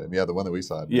intermission. Yeah, the one that we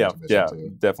saw. Had an yeah, intermission yeah, too.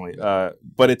 definitely.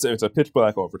 But it's a pitch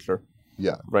black overture.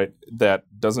 Yeah. Right. That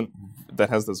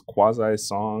has this quasi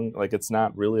song. Like it's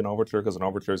not really an overture because an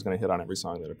overture is going to hit on every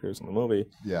song that appears in the movie,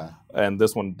 Yeah. and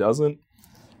this one doesn't.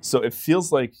 So it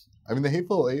feels like I mean, The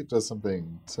Hateful Eight does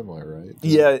something similar,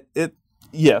 right?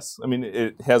 yes. I mean,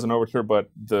 it has an overture, but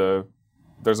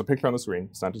there's a picture on the screen.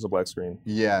 It's not just a black screen.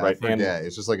 Yeah, Right, I forget.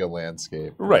 It's just like a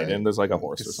landscape. Right. And there's like a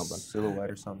horse or something.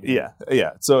 silhouette or something.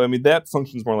 Yeah. So I mean, that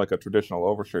functions more like a traditional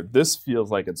overture. This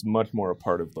feels like it's much more a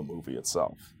part of the movie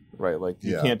itself, right? Like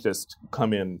you Yeah. can't just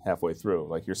come in halfway through.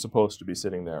 Like you're supposed to be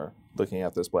sitting there looking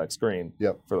at this black screen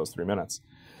Yep. for those 3 minutes,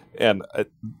 and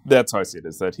that's how I see it.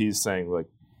 Is that he's saying like,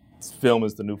 film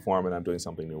is the new form, and I'm doing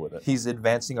something new with it. He's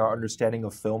advancing our understanding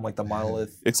of film, like the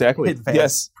monolith Exactly.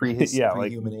 advanced Yes. Yeah, like-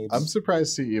 pre-human apes. I'm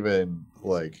surprised he even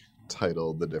like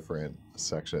titled the different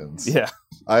sections. Yeah.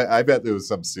 I bet there was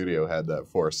some studio had that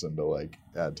forced him to like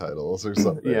add titles or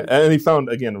something. Yeah. And he found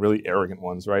again really arrogant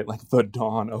ones, right? Like the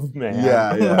dawn of man.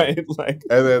 Yeah, yeah. Right. Like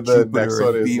And then the Jupiter next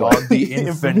one is beyond like, the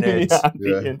infinite. Beyond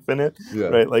Yeah. the infinite. yeah.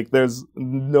 Right. Like there's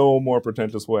no more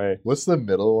pretentious way. What's the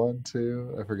middle one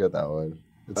too? I forget that one.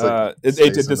 It's like It Space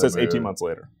in just the says 18 Moon. months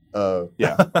later.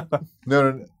 Yeah.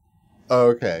 No. Oh,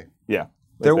 okay. Yeah.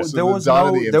 There, Okay, was so there the was Dawn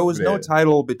of no the there was no Infinite.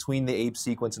 title between the ape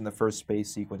sequence and the first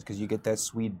space sequence because you get that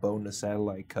sweet bone to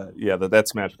satellite cut. Yeah,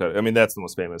 that's Match Cut. I mean, that's the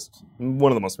most famous,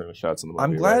 one of the most famous shots in the movie.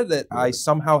 I'm glad right? that I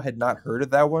somehow had not heard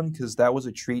of that one because that was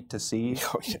a treat to see.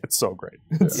 Oh, yeah, it's so great.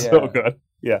 It's Yeah. so good.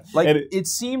 Yeah. Like And it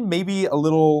seemed maybe a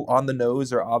little on the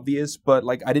nose or obvious, but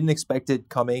like I didn't expect it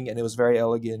coming, and it was very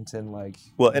elegant and like.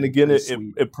 Well, and again, pretty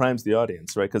it sweet. primes the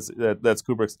audience, right? Because that's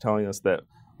Kubrick's telling us that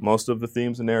most of the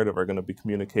themes and narrative are going to be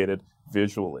communicated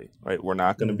visually, right? We're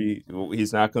not going to be,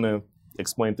 he's not going to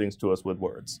explain things to us with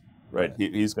words, right?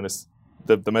 He's going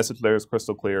to, the message there is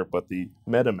crystal clear, but the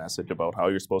meta message about how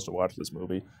you're supposed to watch this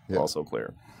movie is Yeah. also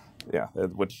clear. Yeah,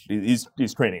 which he's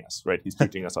training us, right? He's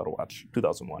teaching us how to watch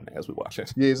 2001 as we watch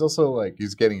it. Yeah, he's also like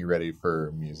he's getting you ready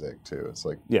for music too. It's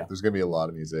like Yeah. there's gonna be a lot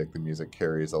of music. The music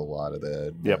carries a lot of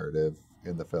the Yep. narrative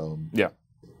in the film. Yeah.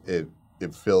 It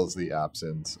fills the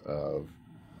absence of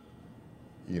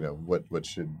what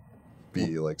should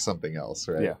be like something else,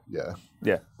 right? Yeah. Yeah.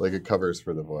 Yeah. Like it covers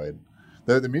for the void.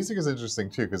 The music is interesting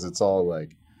too because it's all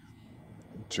like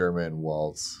German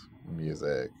waltz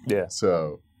music. Yeah.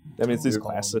 So I mean, it's these It-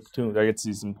 classic tunes. Like it's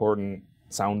these important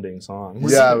sounding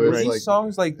songs. Yeah, Were it was these like-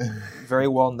 songs like very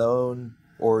well known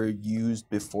or used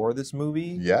before this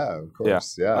movie? yeah, of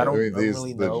course. Yeah, I don't, mean,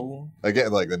 really know.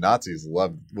 Again, like the Nazis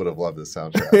would have loved this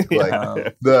soundtrack. Yeah.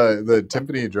 Like the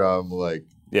timpani drum, like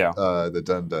Yeah. the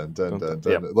dun dun dun dun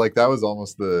dun. Yep. Like that was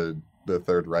almost the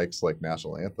Third Reich's like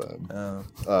national anthem.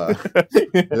 Uh,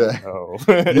 Oh.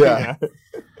 Yeah.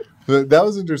 But that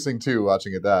was interesting too.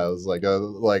 Watching it, I was like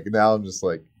now I'm just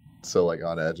like so like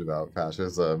on edge about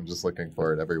fascism, just looking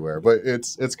for it everywhere. But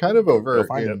it's kind of overt You'll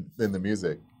find in the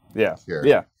music Yeah. here.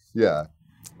 Yeah. Yeah.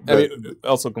 I mean, But- it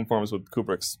also conforms with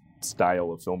Kubrick's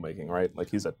style of filmmaking, right? Like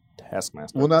he's a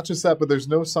taskmaster. well, not just that, but there's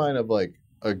no sign of like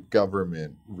a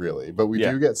government really. But we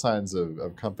Yeah. do get signs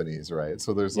of companies, right?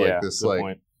 So there's like yeah, this good like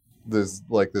point. this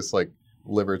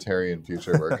libertarian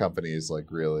future where companies like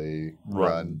really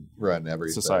run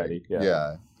everything. Society,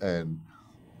 yeah. And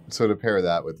so to pair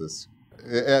that with this,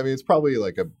 I mean, it's probably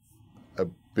like a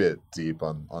bit deep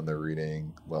on the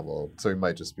reading level, so we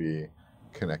might just be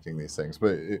connecting these things,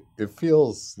 but it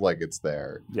feels like it's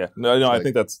there. Yeah. No, I like-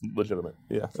 think that's legitimate.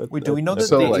 Yeah. Wait, do we know that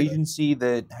So, the like- agency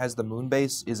that has the moon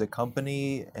base is a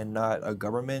company and not a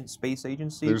government space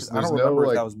agency? 'Cause I There's don't no, remember if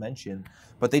like- that was mentioned.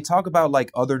 But they talk about like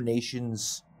other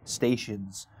nations'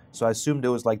 stations. So I assumed it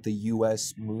was like the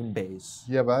U.S. moon base.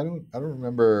 Yeah, but I don't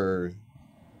remember.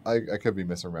 I could be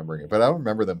misremembering it, but I don't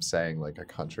remember them saying like a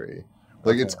country.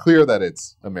 Like it's Okay. clear that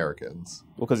it's Americans.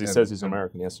 Well, because he And- says he's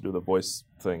American, he has to do the voice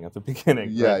thing at the beginning.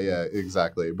 Yeah, right? yeah,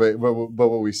 exactly. But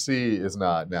what we see is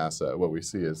not NASA. What we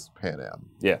see is Pan Am.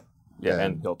 Yeah, And-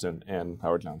 and Hilton and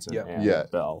Howard Johnson Yeah. and Yeah.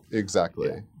 Bell. Exactly.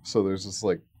 Yeah. So there's just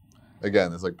like,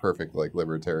 again, this like perfect like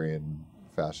libertarian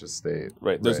fascist state.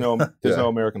 Right. There's Right. no Yeah.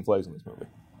 American flags in this movie.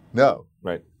 No.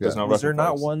 Right. There's Yeah. no. Was there Russian not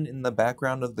flags. one in the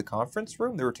background of the conference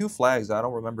room? There were two flags. I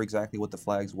don't remember exactly what the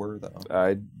flags were though.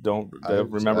 I don't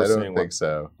remember I don't seeing think one.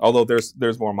 so. Although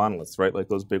there's more monoliths, right? Like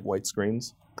those big white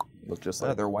screens look just Yeah,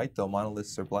 like. they're white though.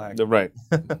 Monoliths are black. They're right.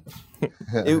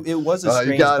 It was a You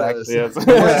strange got back- us. Yes. it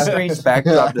was a strange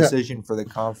backdrop decision for the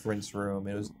conference room.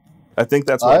 It was I think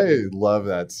that's what. I love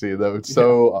that scene though. It's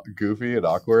so goofy and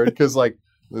awkward because like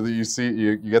you see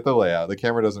you get the layout. The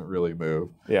camera doesn't really move.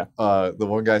 Yeah. The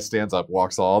one guy stands up,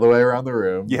 walks all the way around the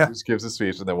room. Yeah. Just gives a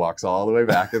speech and then walks all the way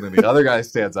back, and then the other guy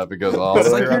stands up and goes all it's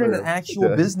the way like around you're in the an room. actual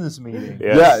Yeah. business meeting.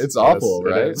 Yeah, it's awful, it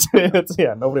right? is. It's,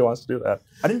 nobody wants to do that.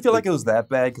 I didn't feel like it was that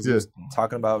bad because he Yeah. was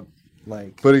talking about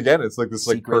like But again, it's like this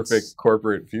like Secrets. perfect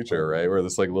corporate future, right? Where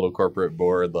this like little corporate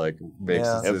board like makes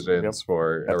Yeah. decisions Yep.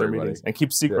 for At their everybody. meetings and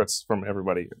keep secrets from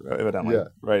everybody, evidently, Yeah.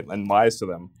 right? And lies to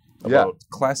them Yeah. about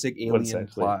classic What's alien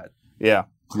actually- plot. yeah, Yeah.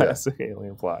 classic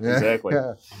alien plot. Yeah. Exactly.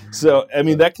 Yeah. So I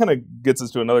mean, that kind of gets us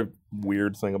to another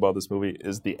weird thing about this movie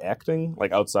is the acting,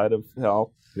 like outside of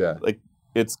Hal. Yeah.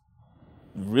 It's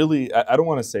really I don't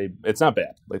want to say it's not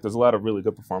bad. Like there's a lot of really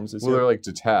good performances Well, here. they're like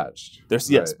detached. There's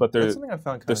right? yes, but That's they're something I found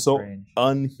kind they're of so strange.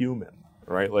 unhuman,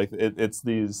 right? Like it's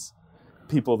these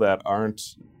people that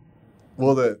aren't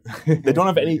Well, they don't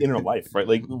have any inner life, right?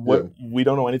 Like what we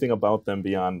don't know anything about them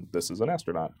beyond this is an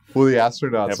astronaut Well, the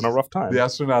astronauts having a rough time. The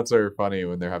astronauts are funny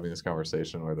when they're having this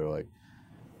conversation where they're like,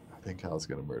 "I think Hal's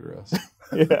gonna murder us."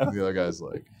 Yeah, And the other guy's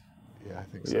like, "Yeah, I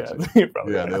think so." yeah, too." they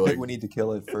probably Yeah, are. they're I like, think we need to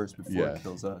kill it first before Yeah. it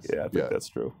kills us. Yeah, I think Yeah. that's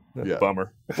true. Yeah.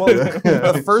 Bummer. Well,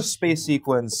 Yeah. the first space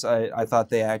sequence, I thought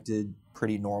they acted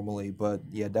pretty normally, but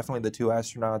yeah, definitely the two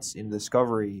astronauts in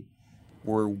Discovery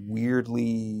were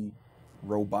weirdly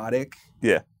robotic.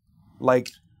 Yeah. Like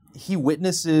he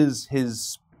witnesses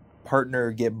his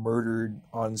partner get murdered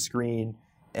on screen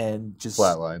and just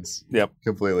flatlines. Yep.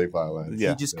 Completely flatlines. Yeah.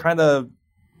 he just kind of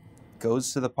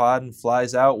goes to the pod and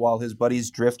flies out while his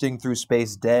buddy's drifting through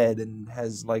space dead and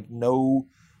has like no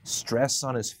stress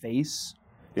on his face.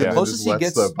 Yeah. And closest just he lets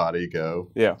gets- the body go.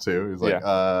 Yeah. Too. He's like, Yeah.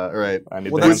 all right. I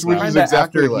need Well, to that's which now. is kind of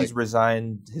exactly after like- he's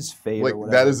resigned his fate Like or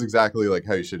whatever. that is exactly like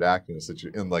how you should act in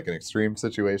in like an extreme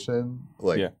situation.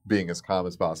 Like Yeah. being as calm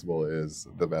as possible is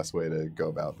the best way to go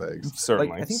about things. Certainly.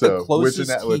 Like, I think So, the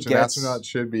closest which he an gets, astronaut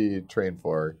should be trained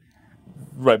for.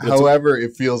 right. But it's a, However,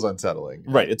 it feels unsettling.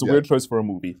 right. It's a Yeah. weird choice for a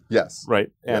movie, Yes.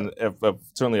 right? And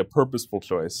certainly a purposeful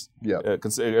choice, Yeah.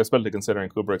 especially considering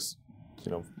Kubrick's,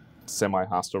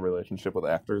 semi-hostile relationship with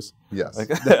actors. Yes. Like,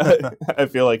 I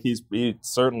feel like he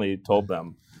certainly told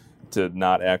them to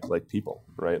not act like people,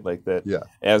 right? Like that. Yeah.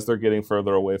 As they're getting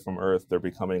further away from Earth, they're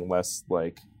becoming less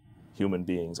like human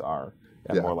beings are,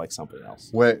 and Yeah. more like something else.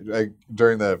 When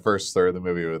during the first third of the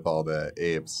movie with all the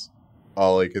apes,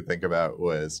 all I could think about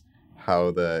was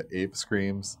how the ape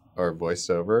screams are voiced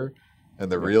over,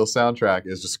 And the real soundtrack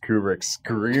is just Kubrick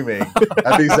screaming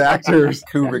at these actors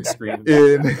Kubrick scream.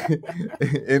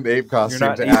 in ape costume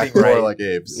not to aping act more right. like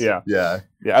apes. Yeah. Yeah.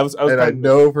 Yeah, I was And I kind of-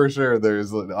 know for sure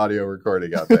there's an audio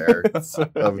recording out there of It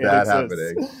that exists.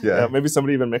 happening. Yeah, Yeah. maybe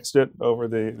somebody even mixed it over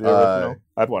the original.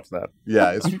 I'd watch that.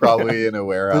 Yeah, it's probably in a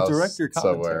warehouse director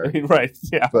somewhere. Right,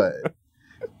 yeah. But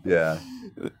yeah.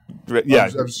 Yeah.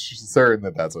 I'm certain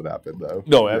that that's what happened, though.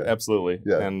 No, Yeah. absolutely.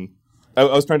 Yeah. And I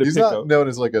was trying to He's pick not out... known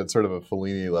as like a sort of a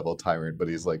Fellini level tyrant, but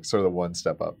he's like sort of one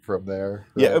step up from there.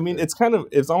 Yeah, right? I mean, it's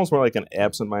almost more like an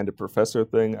absent-minded professor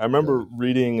thing. I remember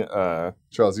reading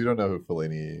Charles, you don't know who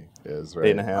Fellini is,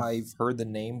 right? 8.5. I've heard the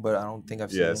name, but I don't think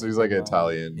I've seen Yeah, so he's like an anything.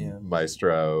 Italian Yeah.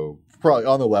 maestro, probably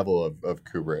on the level of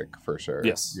Kubrick for sure.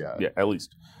 Yes. Yeah. Yeah, at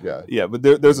least. Yeah. Yeah, but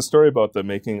there's a story about the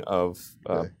making of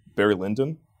Okay. Barry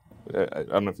Lyndon. I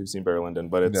don't know if you've seen Barry Lyndon,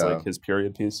 but it's No. like his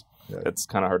period piece. Yeah. It's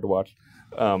kind of hard to watch.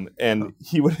 And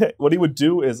what he would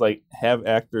do is like have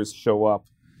actors show up,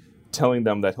 telling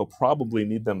them that he'll probably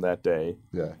need them that day,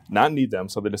 Yeah. not need them,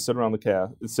 so they just sit around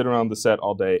the set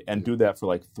all day and do that for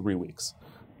like 3 weeks.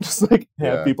 Just like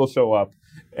have Yeah. people show up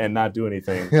and not do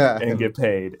anything Yeah. and get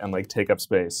paid and like take up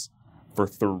space for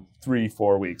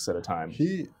 3-4 weeks at a time.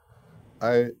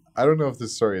 I don't know if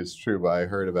this story is true, but I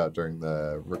heard about during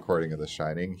the recording of The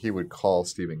Shining, he would call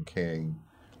Stephen King,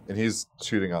 and he's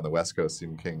shooting on the West Coast.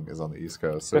 Stephen King is on the East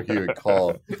Coast, so he would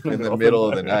call in the middle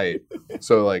of the night.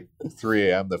 So like 3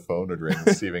 a.m. the phone would ring,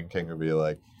 and Stephen King would be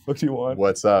like, What do you want?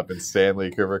 "What's up?" And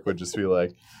Stanley Kubrick would just be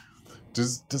like,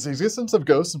 Does the existence of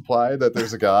ghosts imply that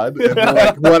there's a god? And they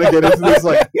like want to get into these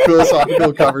like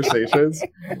philosophical conversations.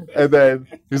 And then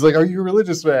he's like, "Are you a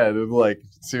religious man?" And like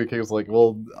Stephen King was like,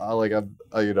 "Well, I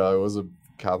was a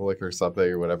Catholic or something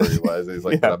or whatever he was." And he's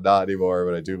like, Yeah. "But I'm not anymore.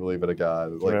 But I do believe in a god."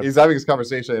 And, like Yeah. he's having this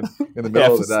conversation in the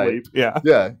middle of the night. Sleep. Yeah.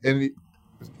 Yeah, and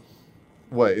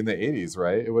what in the 80s,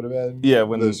 right? It would have been Yeah,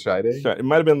 when The Shining. It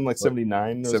might have been like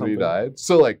 79 or 79.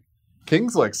 So like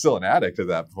King's like still an addict at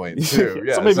that point too. something.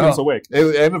 Yeah, So maybe he was awake.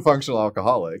 and a functional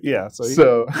alcoholic. Yeah, so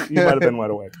So he might have been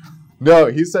wide awake. No,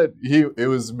 he said it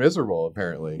was miserable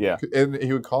apparently. Yeah. And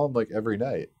he would call him like every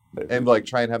night and like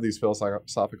try and have these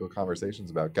philosophical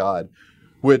conversations about God,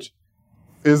 which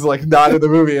is like not in the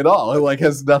movie at all. It like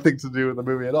has nothing to do with the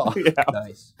movie at all. Yeah.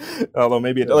 Nice. Although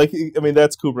maybe Yeah.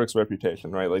 that's Kubrick's reputation,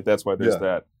 right? Like that's why there's Yeah.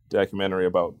 that documentary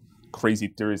about crazy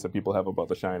theories that people have about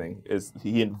The Shining. Is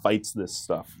he invites this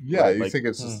stuff? Yeah, right? you Like, think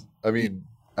it's just I mean,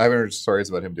 I haven't heard stories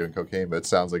about him doing cocaine, but it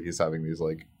sounds like he's having these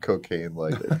like cocaine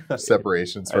like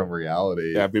separations from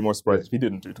reality. yeah, I'd be more surprised if he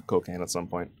didn't do cocaine at some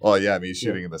point. Oh yeah, I mean he's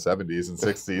shooting in the 70s and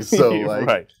 60s, so like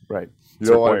right. you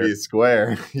don't want to be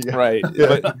square. Yeah. Right,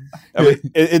 Yeah. but I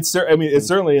mean, it's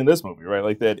certainly in this movie, right?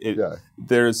 Like that, Yeah.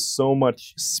 there's so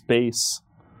much space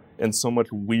and so much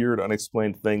weird,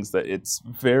 unexplained things that it's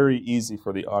very easy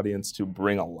for the audience to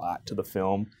bring a lot to the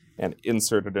film and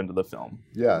insert it into the film,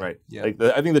 Yeah. right? Yeah. Like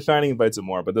I think The Shining invites it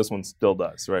more, but this one still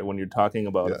does, right? When you're talking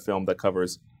about Yeah. a film that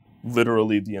covers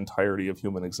literally the entirety of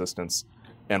human existence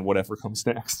and whatever comes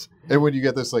next. And when you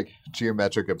get this like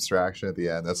geometric abstraction at the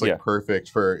end, that's like Yeah. perfect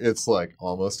for it's like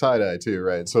almost tie-dye too,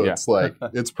 right? So Yeah. it's like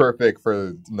it's perfect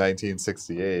for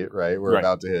 1968, right? We're Right.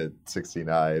 about to hit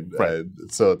 69. Right.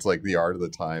 So it's like the art of the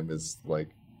time is like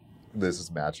this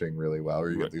is matching really well. Where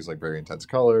you Right. get these like very intense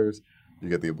colors, you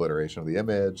get the obliteration of the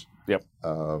image. Yep.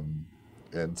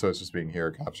 And so it's just being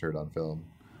here captured on film.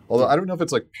 Although I don't know if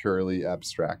it's like purely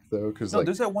abstract though, because No, like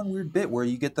there's that one weird bit where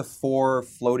you get the 4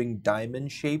 floating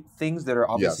diamond-shaped things that are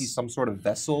obviously Yes. some sort of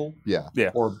vessel yeah.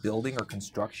 or building or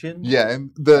construction. Yeah,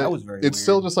 and That was very it's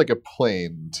still weird. just like a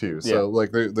plane too. So Yeah.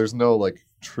 like there's no like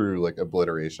true like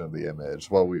obliteration of the image.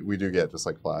 Well, we do get just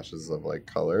like flashes of like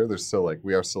color. There's still like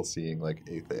we are still seeing like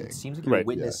a thing. It seems like you're Right.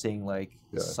 witnessing like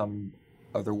Yeah. some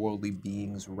otherworldly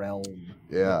being's realm.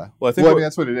 Yeah. Well, I think Well, I mean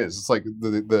that's what it is. It's like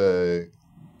the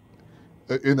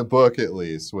in the book at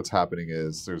least, what's happening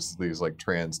is there's these like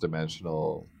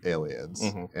trans-dimensional aliens,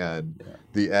 Mhm. and Yeah.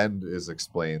 the end is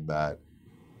explained that.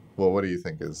 Well, what do you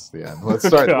think is the end? Let's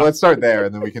start. God. Let's start there,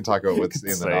 and then we can talk about You what's could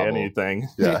in the say novel. anything.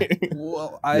 Yeah.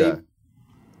 Well, Yeah.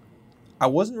 I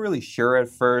wasn't really sure at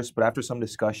first, but after some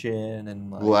discussion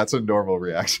and like, Well, that's a normal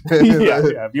reaction. yeah.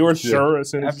 If you were sure as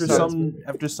soon as after you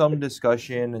said some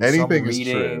discussion and Anything some is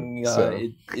true, reading, so.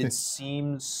 it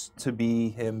seems to be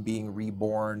him being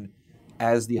reborn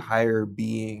as the higher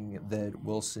being that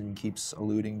Wilson keeps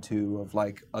alluding to, of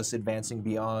like us advancing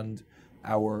beyond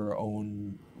our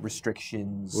own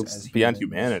restrictions Well, it's as beyond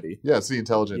humans. humanity. Yeah, it's the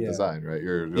intelligent Yeah. design, right?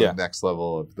 You're Yeah. the next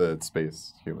level of the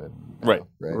space human. now, Right,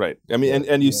 right. I mean,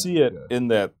 and you Yeah. see it Yeah. in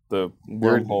that the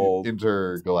You're wormhole,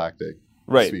 intergalactic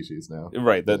right? species now.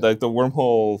 Right, Yeah. the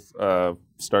wormhole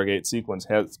Stargate sequence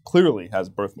clearly has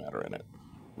birth matter in it,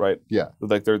 right? Yeah.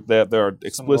 Like there are Some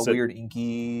explicit. weird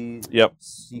inky. Yep.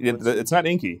 sequence. It's not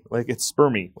inky, like it's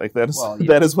spermy, like that is Well, yeah.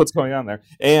 that is what's going on there.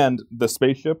 And the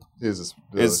spaceship Is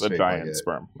is a shaped giant like it.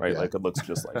 sperm, right? Yeah. Like it looks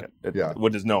just like it, Yeah.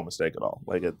 which is no mistake at all.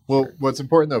 Like it. Well, what's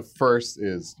important though first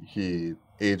is he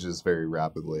ages very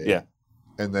rapidly. Yeah.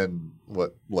 And then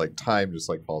time just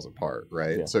like falls apart,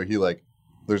 right? Yeah. So he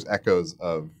there's echoes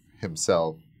of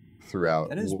himself throughout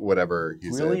That is whatever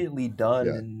he's in. brilliantly done,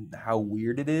 Yeah. and how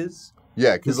weird it is.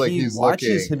 Yeah, because He he's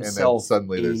watches looking himself and then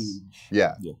suddenly age. there's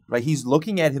yeah. Like he's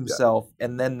looking at himself,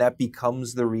 and then that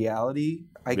becomes the reality.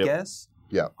 I Yep. guess.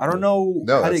 Yeah. I don't know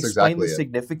No, how to that's explain exactly the it.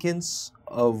 significance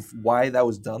of why that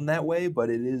was done that way, but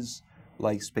it is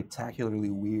like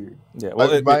spectacularly weird. Yeah.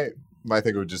 Well, My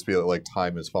thing would just be that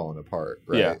time has fallen apart,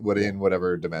 right? Yeah. In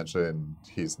whatever dimension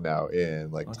he's now in,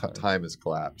 Okay. time has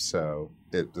collapsed, so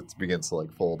it begins to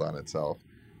fold on itself,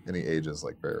 and he ages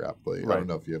very rapidly. I Right. don't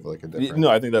know if you have a different. No,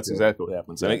 I think that's Yeah. exactly what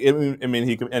happens. And I mean,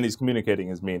 he's communicating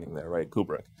his meaning there, right?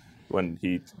 Kubrick, when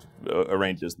he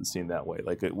arranges the scene that way,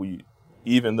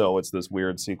 even though it's this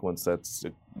weird sequence that's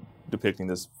depicting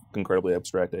this incredibly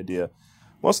abstract idea,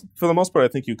 for the most part, I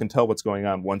think you can tell what's going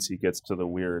on once he gets to the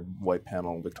weird white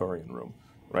panel Victorian room,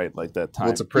 right? Like that time.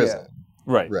 Well, it's a prison,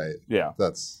 right. right? Yeah.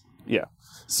 That's Yeah.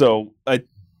 So I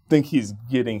think he's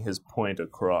getting his point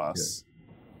across.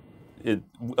 It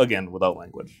again without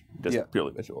language, just Yeah.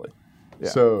 purely visually. Yeah.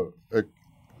 so.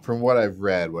 From what I've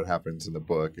read, what happens in the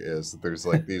book is that there's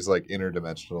these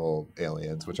interdimensional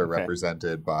aliens, which are Okay.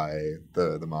 represented by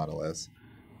the monoliths,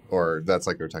 or that's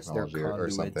their technology or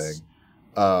something.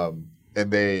 conduits.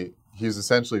 And he's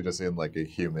essentially just in a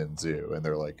human zoo, and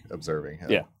they're observing him.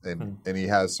 Yeah. And he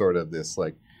has sort of this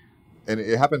and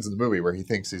it happens in the movie where he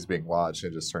thinks he's being watched,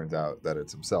 and it just turns out that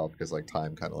it's himself because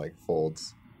time kind of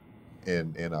folds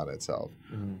in on itself.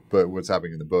 Mhm. But what's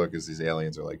happening in the book is these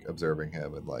aliens are observing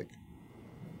him and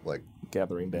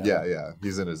Gathering data. yeah,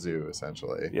 he's in a zoo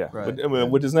essentially. Yeah, Right. but, I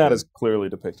mean, which is not as clearly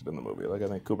depicted in the movie. I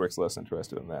think Kubrick's less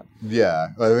interested in that. Yeah,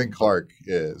 I think Clark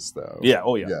is though. Yeah.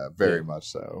 Oh, yeah. Yeah, very Yeah. much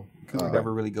so. Kubrick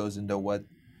never really goes into what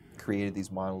created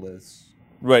these monoliths.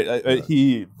 Right.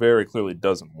 He very clearly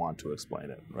doesn't want to explain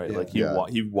it. Right. Yeah.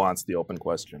 He wants the open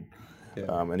question,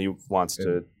 Yeah. and he wants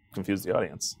to confuse the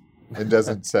audience. It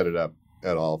doesn't set it up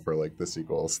at all for the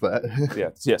sequels that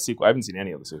Yeah. Sequel. I haven't seen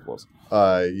any of the sequels.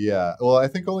 yeah, well, I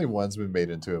think only one's been made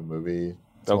into a movie.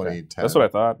 2010. That's what I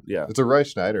thought. Yeah. It's a Roy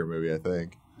Schneider movie, I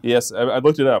think. Yes, I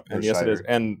looked it up, and Or yes, it is. Scheider.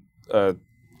 And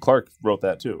Clark wrote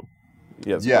that too.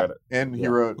 Yes. Yeah, and he Yeah.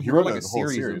 wrote He wrote, a a whole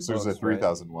series series. of There's a books, right?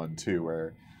 3001 too,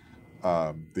 where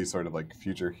these sort of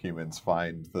future humans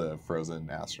find the frozen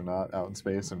astronaut out in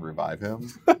space and revive him,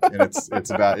 and it's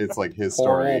his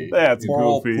story. That's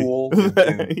Moral goofy. pool.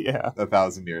 Yeah.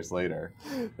 1,000 years later.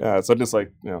 So just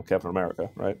Captain America,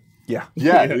 right? Yeah.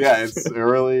 Yeah, it's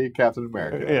early Captain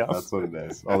America. Yeah. That's what it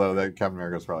is. Although that Captain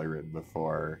America was probably written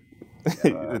before.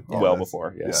 all Well this.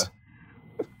 before, yes.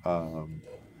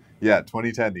 Yeah,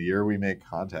 2010, the year we make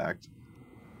contact.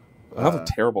 Another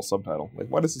terrible subtitle.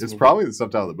 Why does this? It's movie- probably the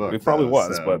subtitle of the book. It probably though,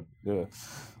 was, so- but yeah.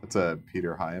 It's a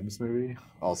Peter Hyams movie,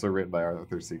 also written by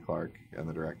Arthur C. Clarke and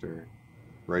the director.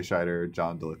 Roy Scheider,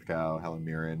 John DeLithgow, Helen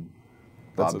Mirren,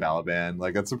 That's Bob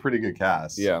Balaban. That's a pretty good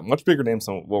cast. Yeah, much bigger names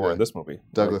than what were Yeah. in this movie.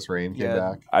 Douglas Rain came Yeah.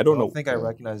 back. I I don't don't know. think I Yeah.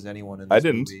 recognized anyone in this I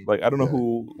didn't. movie. I don't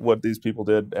know Yeah. what these people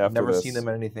did after Never this. seen them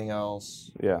in anything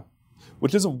else. Yeah,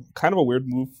 which is kind of a weird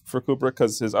move for Kubrick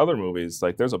because his other movies,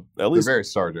 there's at They're least very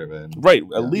star driven. right,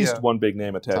 Yeah. at least Yeah. one big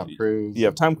name attached. Tom Cruise. You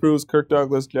have Tom Cruise, Kirk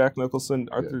Douglas, Jack Nicholson,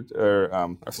 Arthur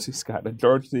C. Scott,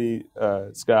 George C.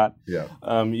 Scott. Yeah.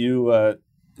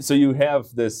 So you have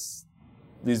these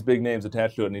big names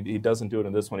attached to it, and he doesn't do it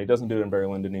in this one. He doesn't do it in Barry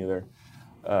Lyndon either.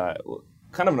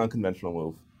 Kind of an unconventional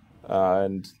move,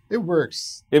 and It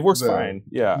works. it works though. fine.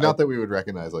 Yeah, Not that we would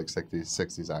recognize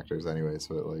 60s actors anyways,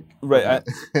 but right.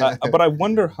 But I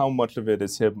wonder how much of it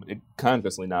is him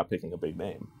consciously not picking a big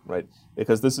name, right?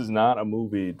 Because this is not a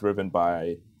movie driven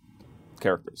by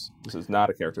characters. This is not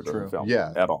a character-driven True. film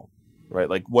Yeah. at all, right?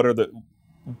 What are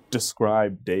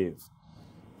describe Dave,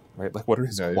 right? What are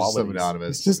his no, he's qualities? some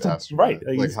anonymous It's just astronaut.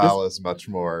 right. Like Hal is much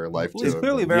more life to He's him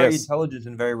clearly than- very Yes. intelligent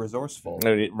and very resourceful.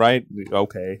 Right?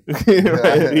 Okay.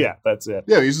 Right, yeah, that's it.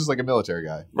 Yeah, he's just like a military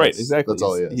guy. Right, That's- exactly. That's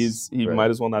all he is. He Right. might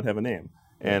as well not have a name,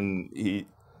 and he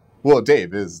Well,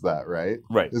 Dave is that, right?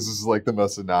 right. This is the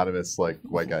most anonymous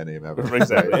white guy name ever.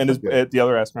 Exactly, right? and yeah, the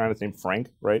other astronaut is named Frank,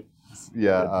 right?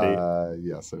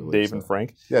 yes, I believe Dave so. and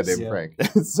Frank. Yeah, Dave Yeah. and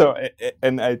Frank. So,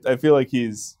 and I feel like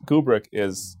Kubrick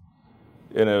is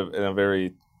in a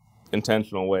very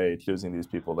intentional way choosing these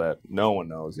people that no one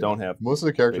knows, Yeah. don't have. Most of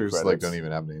the characters credits. don't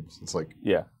even have names. It's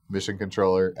Yeah, mission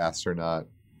controller, astronaut,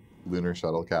 lunar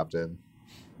shuttle captain.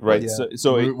 Right. Yeah.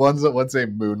 So One's a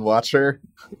moon watcher.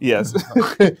 yes,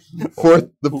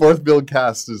 The fourth build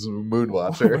cast is moon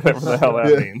watcher. whatever the hell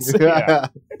that means. Yeah.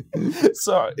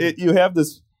 So you have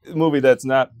this movie that's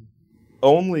not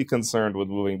only concerned with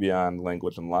moving beyond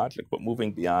language and logic, but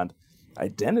moving beyond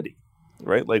identity,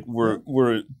 right? Like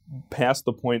we're past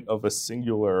the point of a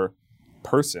singular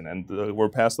person, and we're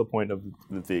past the point of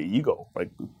the ego.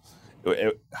 Like, by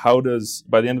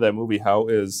the end of that movie, how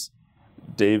is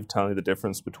Dave telling the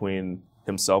difference between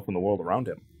himself and the world around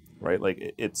him, right? Like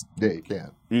You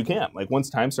can't. you can't. Like once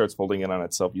time starts folding in on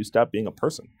itself, you stop being a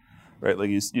person, right? Like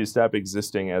you stop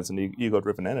existing as an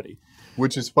ego-driven entity.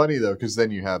 Which is funny though, because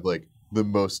then you have like the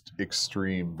most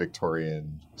extreme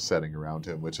Victorian setting around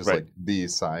him, which is Right. like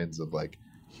these signs of like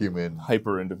human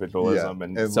Hyper-individualism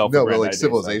and no, self-aggrandization. but like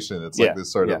civilization. It's Yeah, like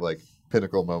this sort yeah. of like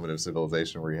pinnacle moment of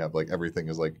civilization where you have like everything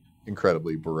is like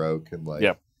incredibly baroque and like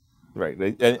Yeah. Right,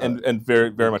 and very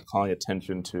very much calling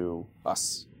attention to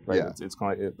us. Right, Yeah. it's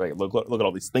calling it, like look at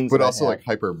all these things. but that I also have. like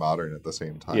hyper modern at the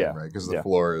same time, Yeah, right? Because the yeah.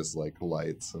 floor is like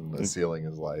lights and the Mm. ceiling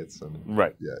is lights, and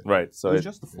right, yeah. right. So it was it-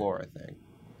 just the floor, I think,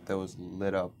 that was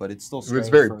lit up, but it's still It's strange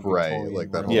very for a bright, Victorian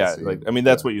like that room. whole yeah, scene. like I mean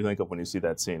that's Yeah. what you think of when you see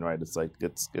that scene, right? It's like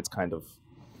it's kind of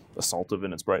assaultive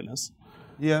in its brightness.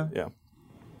 Yeah. Yeah.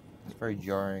 It's very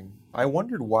jarring. I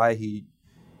wondered why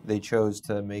they chose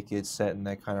to make it set in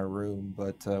that kind of room,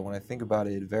 but when I think about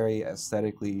it, it very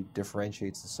aesthetically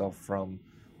differentiates itself from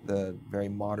the very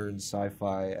modern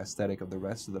sci-fi aesthetic of the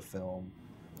rest of the film.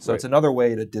 So it's Right. another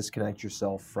way to disconnect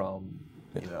yourself from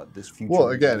this future. Well,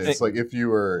 again, it's like if you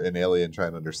were an alien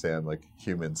trying to understand like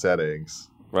human settings,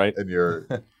 Right. and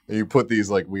and you put these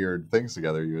like weird things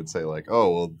together, you would say like,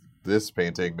 oh, well, this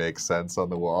painting makes sense on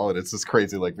the wall, and it's this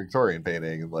crazy like Victorian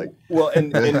painting, and like Well,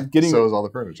 and getting so is all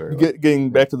the furniture. Like, getting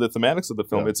back to the thematics of the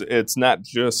film, Yeah. it's not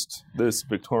just this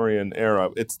Victorian era.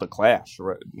 It's the clash,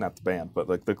 right? Not the band, but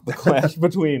like the clash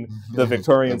between the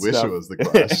Victorian I wish stuff. it was the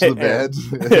Clash, the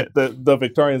band. the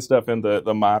Victorian stuff and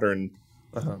the modern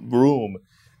Uh-huh. room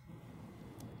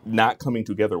not coming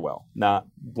together well, not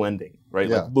blending, right?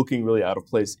 Yeah. Like looking really out of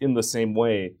place in the same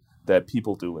way that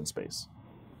people do in space,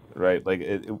 right? Like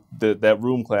that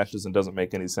room clashes and doesn't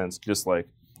make any sense. Just like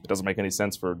it doesn't make any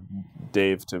sense for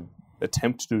Dave to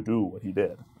attempt to do what he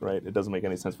did, right? It doesn't make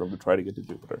any sense for him to try to get to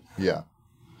Jupiter. Yeah.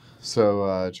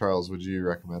 So, Charles, would you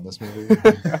recommend this movie?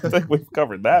 I think we've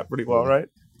covered that pretty well, right?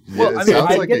 Well, it I mean,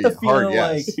 sounds I like get a the hard feeling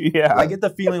yes. Yeah. I get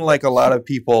the feeling like a lot of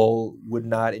people would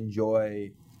not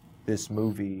enjoy this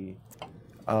movie.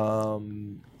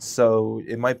 So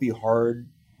it might be hard.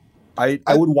 I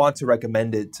would want to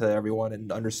recommend it to everyone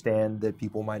and understand that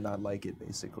people might not like it,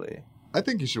 basically. I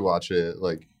think you should watch it.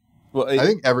 Like, Well, I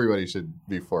think everybody should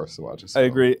be forced to watch it. I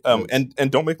agree.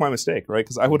 And don't make my mistake, right?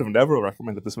 Because I would have never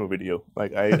recommended this movie to you.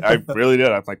 Like I really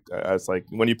did. I was like,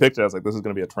 when you picked it, I was like, this is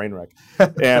going to be a train wreck.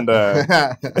 And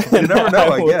You never know,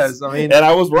 I guess. I mean, and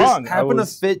I was wrong. This happened to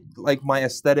fit like my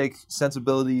aesthetic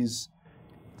sensibilities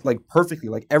like perfectly.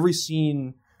 Like every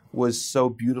scene was so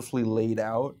beautifully laid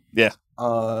out. Yeah.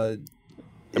 I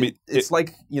mean, it's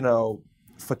like,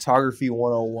 photography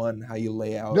 101, how you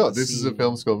lay out. No, a this is a scene.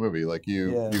 film school movie. Like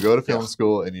you Yeah. go to film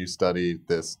school and you study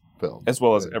this film, as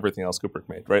well as everything else Kubrick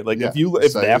made, right? Like Yeah. if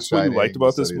Study that's what you Shining, liked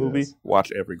about this study movie, this.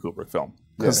 watch every Kubrick film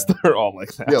because they're all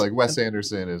like that. Yeah, like Wes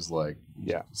Anderson is like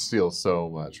Yeah. steals so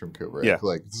much from Kubrick. Yeah.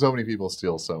 Like so many people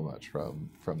steal so much from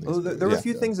these. Oh, there were a movies.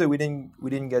 few things that we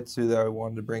didn't get to that I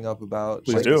wanted to bring up about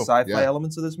Please like, do. the sci-fi Yeah.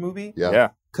 elements of this movie. Yeah. Yeah.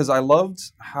 Because I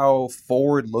loved how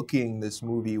forward-looking this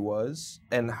movie was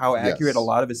and how accurate Yes. a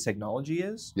lot of its technology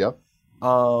is. Yep.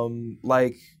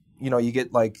 Like, you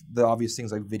get like the obvious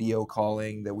things like video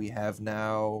calling that we have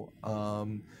now.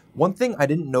 One thing I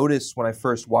didn't notice when I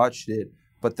first watched it,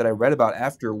 but that I read about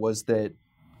after, was that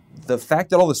the fact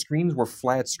that all the screens were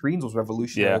flat screens was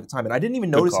revolutionary Yeah. at the time. And I didn't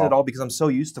even Good notice it call. at all because I'm so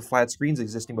used to flat screens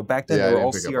existing. But back then Yeah, I they were didn't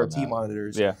all pick up on CRT that.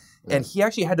 monitors. Yeah. And he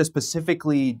actually had to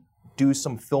specifically do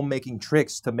some filmmaking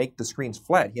tricks to make the screens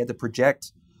flat. He had to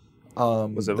project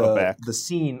Was it a back? the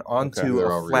scene onto They're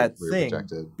a all flat rear thing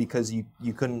projected. because you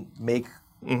couldn't make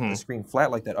Mhm. the screen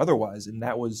flat like that otherwise, and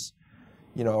that was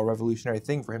a revolutionary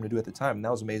thing for him to do at the time, and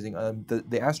that was amazing. The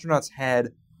astronauts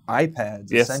had iPads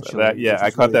Yes. essentially. That, which I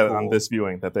was caught really that on cool. this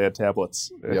viewing that they had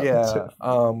tablets. Yeah.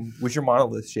 Yeah, which are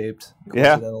monolith shaped.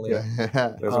 Yeah. Coincidentally. There's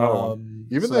another one.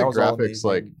 Even so the that was all graphics,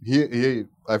 like amazing. he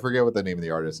I forget what the name of the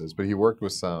artist is, but he worked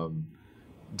with some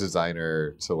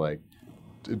designer to like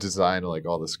design like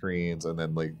all the screens, and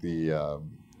then like the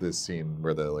this scene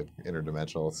where the like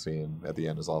interdimensional scene at the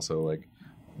end is also like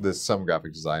some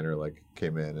graphic designer like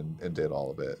came in and did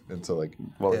all of it, and so like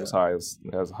Well, Yeah. as high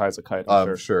as a kite. I'm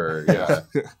I'm sure. sure, yeah,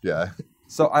 yeah,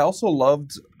 So I also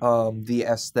loved the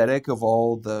aesthetic of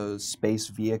all the space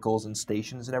vehicles and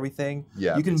stations and everything.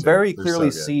 yeah. You can me too. very They're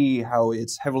clearly so good. see how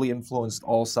it's heavily influenced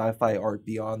all sci-fi art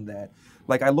beyond that.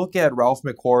 Like I look at Ralph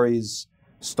McQuarrie's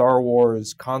Star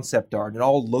Wars concept art, and it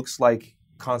all looks like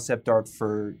concept art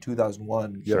for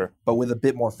 2001, Sure. but with a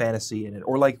bit more fantasy in it.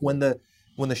 Or like when the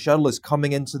shuttle is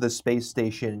coming into the space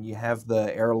station, you have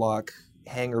the airlock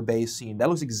hangar bay scene. That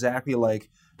looks exactly like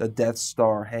the Death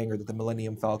Star hangar that the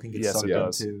Millennium Falcon gets Yes, sucked it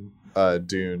does. into.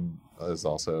 Dune is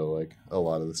also like a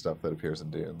lot of the stuff that appears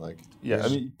in Dune. Like, Yeah, Yeah. I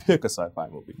mean, pick a sci-fi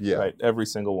movie. Yeah. Right. Every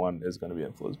single one is going to be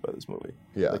influenced by this movie.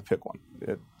 yeah. Like, pick one.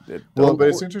 It Well, but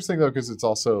it's interesting though because it's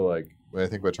also like I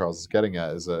think what Charles is getting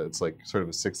at is that it's like sort of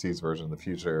a '60s version of the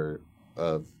future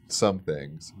of some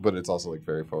things, but it's also like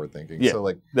very forward thinking. Yeah. So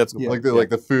like that's Yeah. like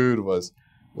the food was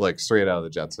like straight out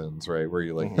of the Jetsons, right? Where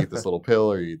you like Mhm. eat this little pill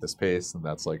or you eat this paste, and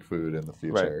that's like food in the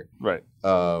future. right.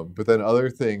 But then other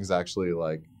things actually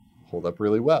like hold up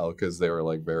really well because they were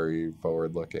like very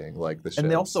forward looking, like the ships. And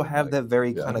they also have like, that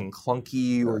very yeah. kind of Mhm.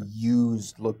 clunky or Yeah.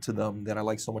 used look to them that I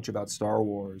like so much about Star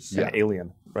Wars. Yeah. And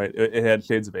Alien, right? It had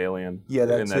shades of Alien. Yeah,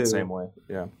 that in too. that same way.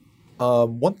 Yeah.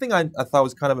 One thing I thought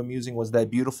was kind of amusing was that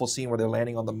beautiful scene where they're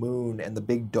landing on the moon and the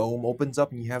big dome opens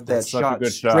up and you have that That's such a shot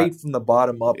good shot. straight from the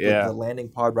bottom up Yeah. with the landing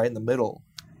pod right in the middle.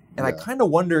 And I Yeah. kind of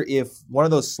wonder if one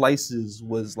of those slices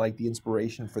was like the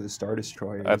inspiration for the Star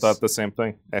Destroyers. I thought the same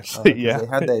thing. Actually, 'cause yeah. they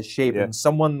had that shape, Yeah. and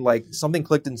something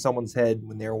clicked in someone's head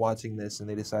when they were watching this, and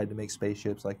they decided to make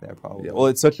spaceships like that. Probably. Yeah, well,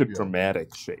 it's such a Yeah.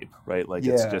 dramatic shape, right? Like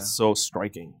it's Yeah. just so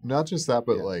striking. Not just that,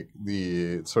 but Yeah. like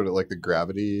the sort of like the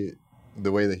gravity,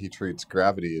 the way that he treats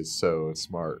gravity is so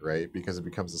smart, right? Because it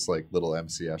becomes this like little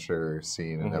MC Escher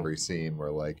scene in Mhm. every scene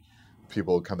where like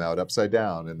people come out upside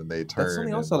down and then they turn. That's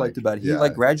something and, else I liked about it. He yeah,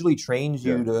 like gradually trains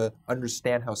you Yeah. to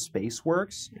understand how space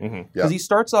works. hmm Yeah. Because he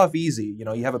starts off easy. You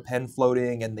know, you have a pen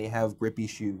floating and they have grippy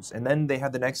shoes. And then they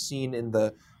have the next scene in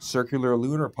the circular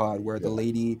lunar pod where the Yeah.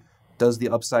 lady does the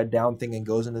upside down thing and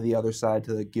goes into the other side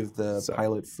to give the So-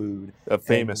 pilot food. A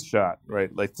famous And- shot,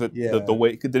 right? Like the Yeah.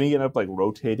 way. Didn't he end up like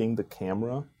rotating the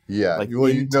camera? Yeah, like, well,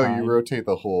 in time. you rotate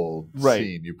the whole Right.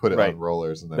 scene. You put it Right. on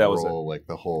rollers and then That was roll like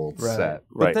the whole Right. set.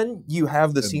 But Right. then you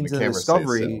have the And scenes the in camera stays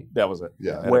Discovery That was it.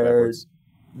 Yeah. Had it where backwards.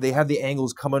 they have the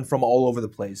angles coming from all over the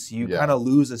place. You Yeah. kind of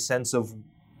lose a sense of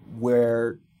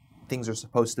where things are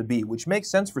supposed to be, which makes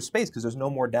sense for space because there's no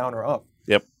more down or up.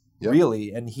 Yep. Yep.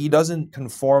 Really. And he doesn't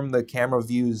conform the camera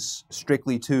views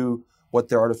strictly to what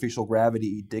their artificial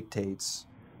gravity dictates.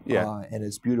 Yeah. And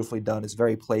it's beautifully done. It's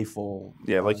very playful.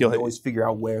 Yeah, like you you'll- always figure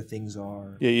out where things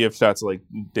are. Yeah, you have shots of like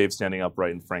Dave standing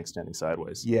upright and Frank standing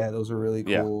sideways. Yeah, those are really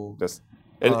Yeah. cool. Just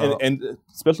and, Uh, and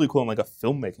especially cool in like a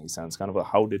filmmaking sense, kind of a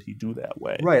how did he do that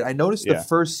way? Right. I noticed Yeah. the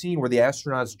first scene where the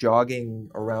astronauts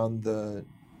jogging around the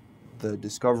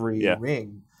Discovery Yeah.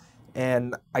 ring,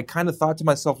 and I kind of thought to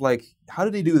myself, like, how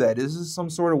did he do that? Is this some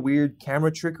sort of weird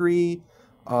camera trickery?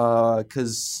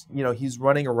 Because he's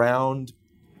running around,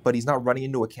 but he's not running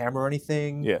into a camera or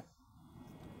anything. Yeah.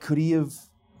 Could he have,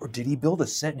 or did he build a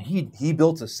set? And he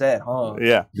built a set, huh?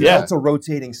 Yeah. Yeah. That's a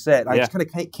rotating set. I Yeah. just kind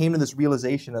of came to this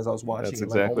realization as I was watching. That's it,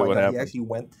 exactly like, oh my what God,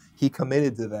 happened. he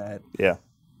committed to that. Yeah.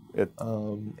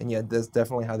 And yeah, that's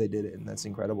definitely how they did it, and that's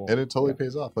incredible. And it totally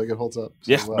pays off. Like it holds up.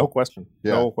 so Yeah, well. no question.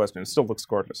 Yeah. No question. It still looks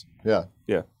gorgeous. Yeah.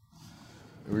 Yeah.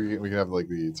 We can have like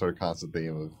the sort of constant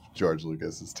theme of George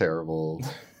Lucas is terrible.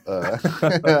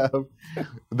 That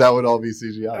would all be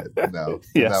CGI now.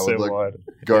 Yes, that would it look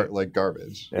would. like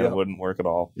garbage. And it wouldn't work at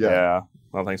all. Yeah.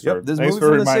 Well, thanks Yep, for this thanks movie for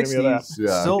from the reminding me of that. 60s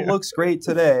Yeah. still looks great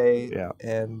today. Yeah.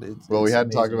 And it's, Well, we it's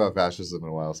hadn't talked amazing. about fascism in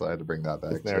a while, so I had to bring that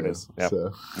back. There it too. is. Yep.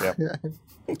 So. Yep.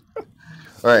 All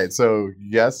right. So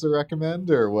yes, to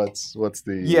recommend, or what's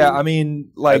the? Yeah, I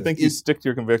mean, like, I think you stick to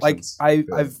your like convictions.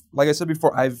 I've like I said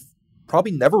before, I've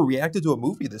probably never reacted to a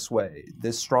movie this way,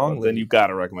 this strongly. Then you got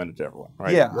to recommend it to everyone,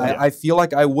 right? Yeah, I feel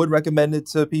like I would recommend it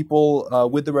to people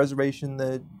with the reservation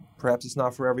that perhaps it's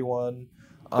not for everyone.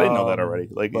 They know that already.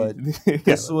 Like, but yeah.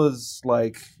 this was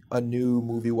like a new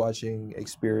movie watching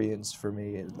experience for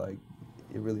me.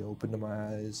 It really opened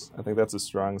my eyes. I think that's as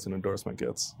strong as an endorsement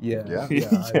gets. Yeah, Yeah. I'm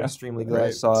Yeah. extremely glad I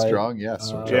Right. saw it. Strong,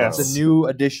 yes. Yes. It's a new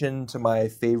addition to my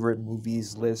favorite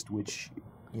movies list, which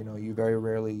you very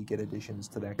rarely get additions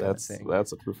to that kind of thing.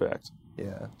 That's a true fact.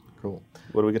 Yeah. Cool.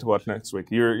 What do we get to watch next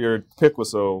week? Your pick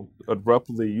was so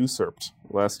abruptly usurped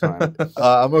last time.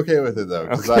 I'm okay with it though,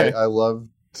 because Okay. I love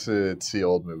to see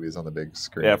old movies on the big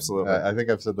screen. Absolutely. I think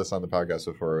I've said this on the podcast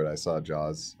before, but I saw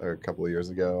Jaws a couple of years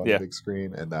ago on Yeah. the big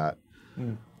screen, and that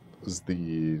Mm. was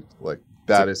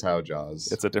That is how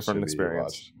Jaws. It's a different should be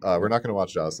experience. watched. We're not going to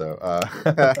watch Jaws though.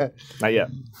 Not yet.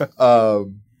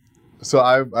 So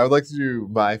I would like to do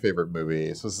my favorite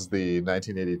movie. So this is the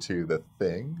 1982 The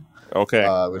Thing, Okay.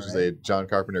 which is a John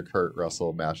Carpenter Kurt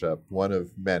Russell mashup, one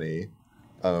of many,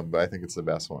 but I think it's the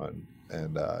best one,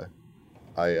 and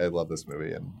I love this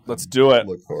movie and Let's do it.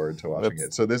 look forward to watching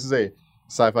it. So this is a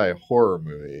sci-fi horror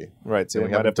movie. Right. So And we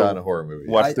we might haven't have done to a horror movie.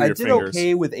 watch yet. through I your did fingers.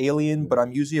 okay with Alien, but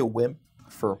I'm usually a wimp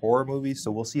for horror movies, so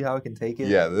we'll see how I can take it.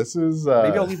 Yeah, this is.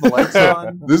 Maybe I'll leave the lights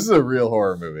on. This is a real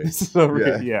horror movie.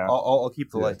 Yeah. I'll keep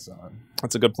the Yeah. lights on.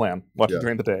 That's a good plan. Watch it Yeah.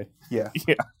 during the day. Yeah.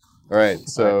 All right,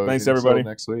 so Thanks, until everybody.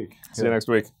 Next week. See you next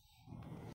week.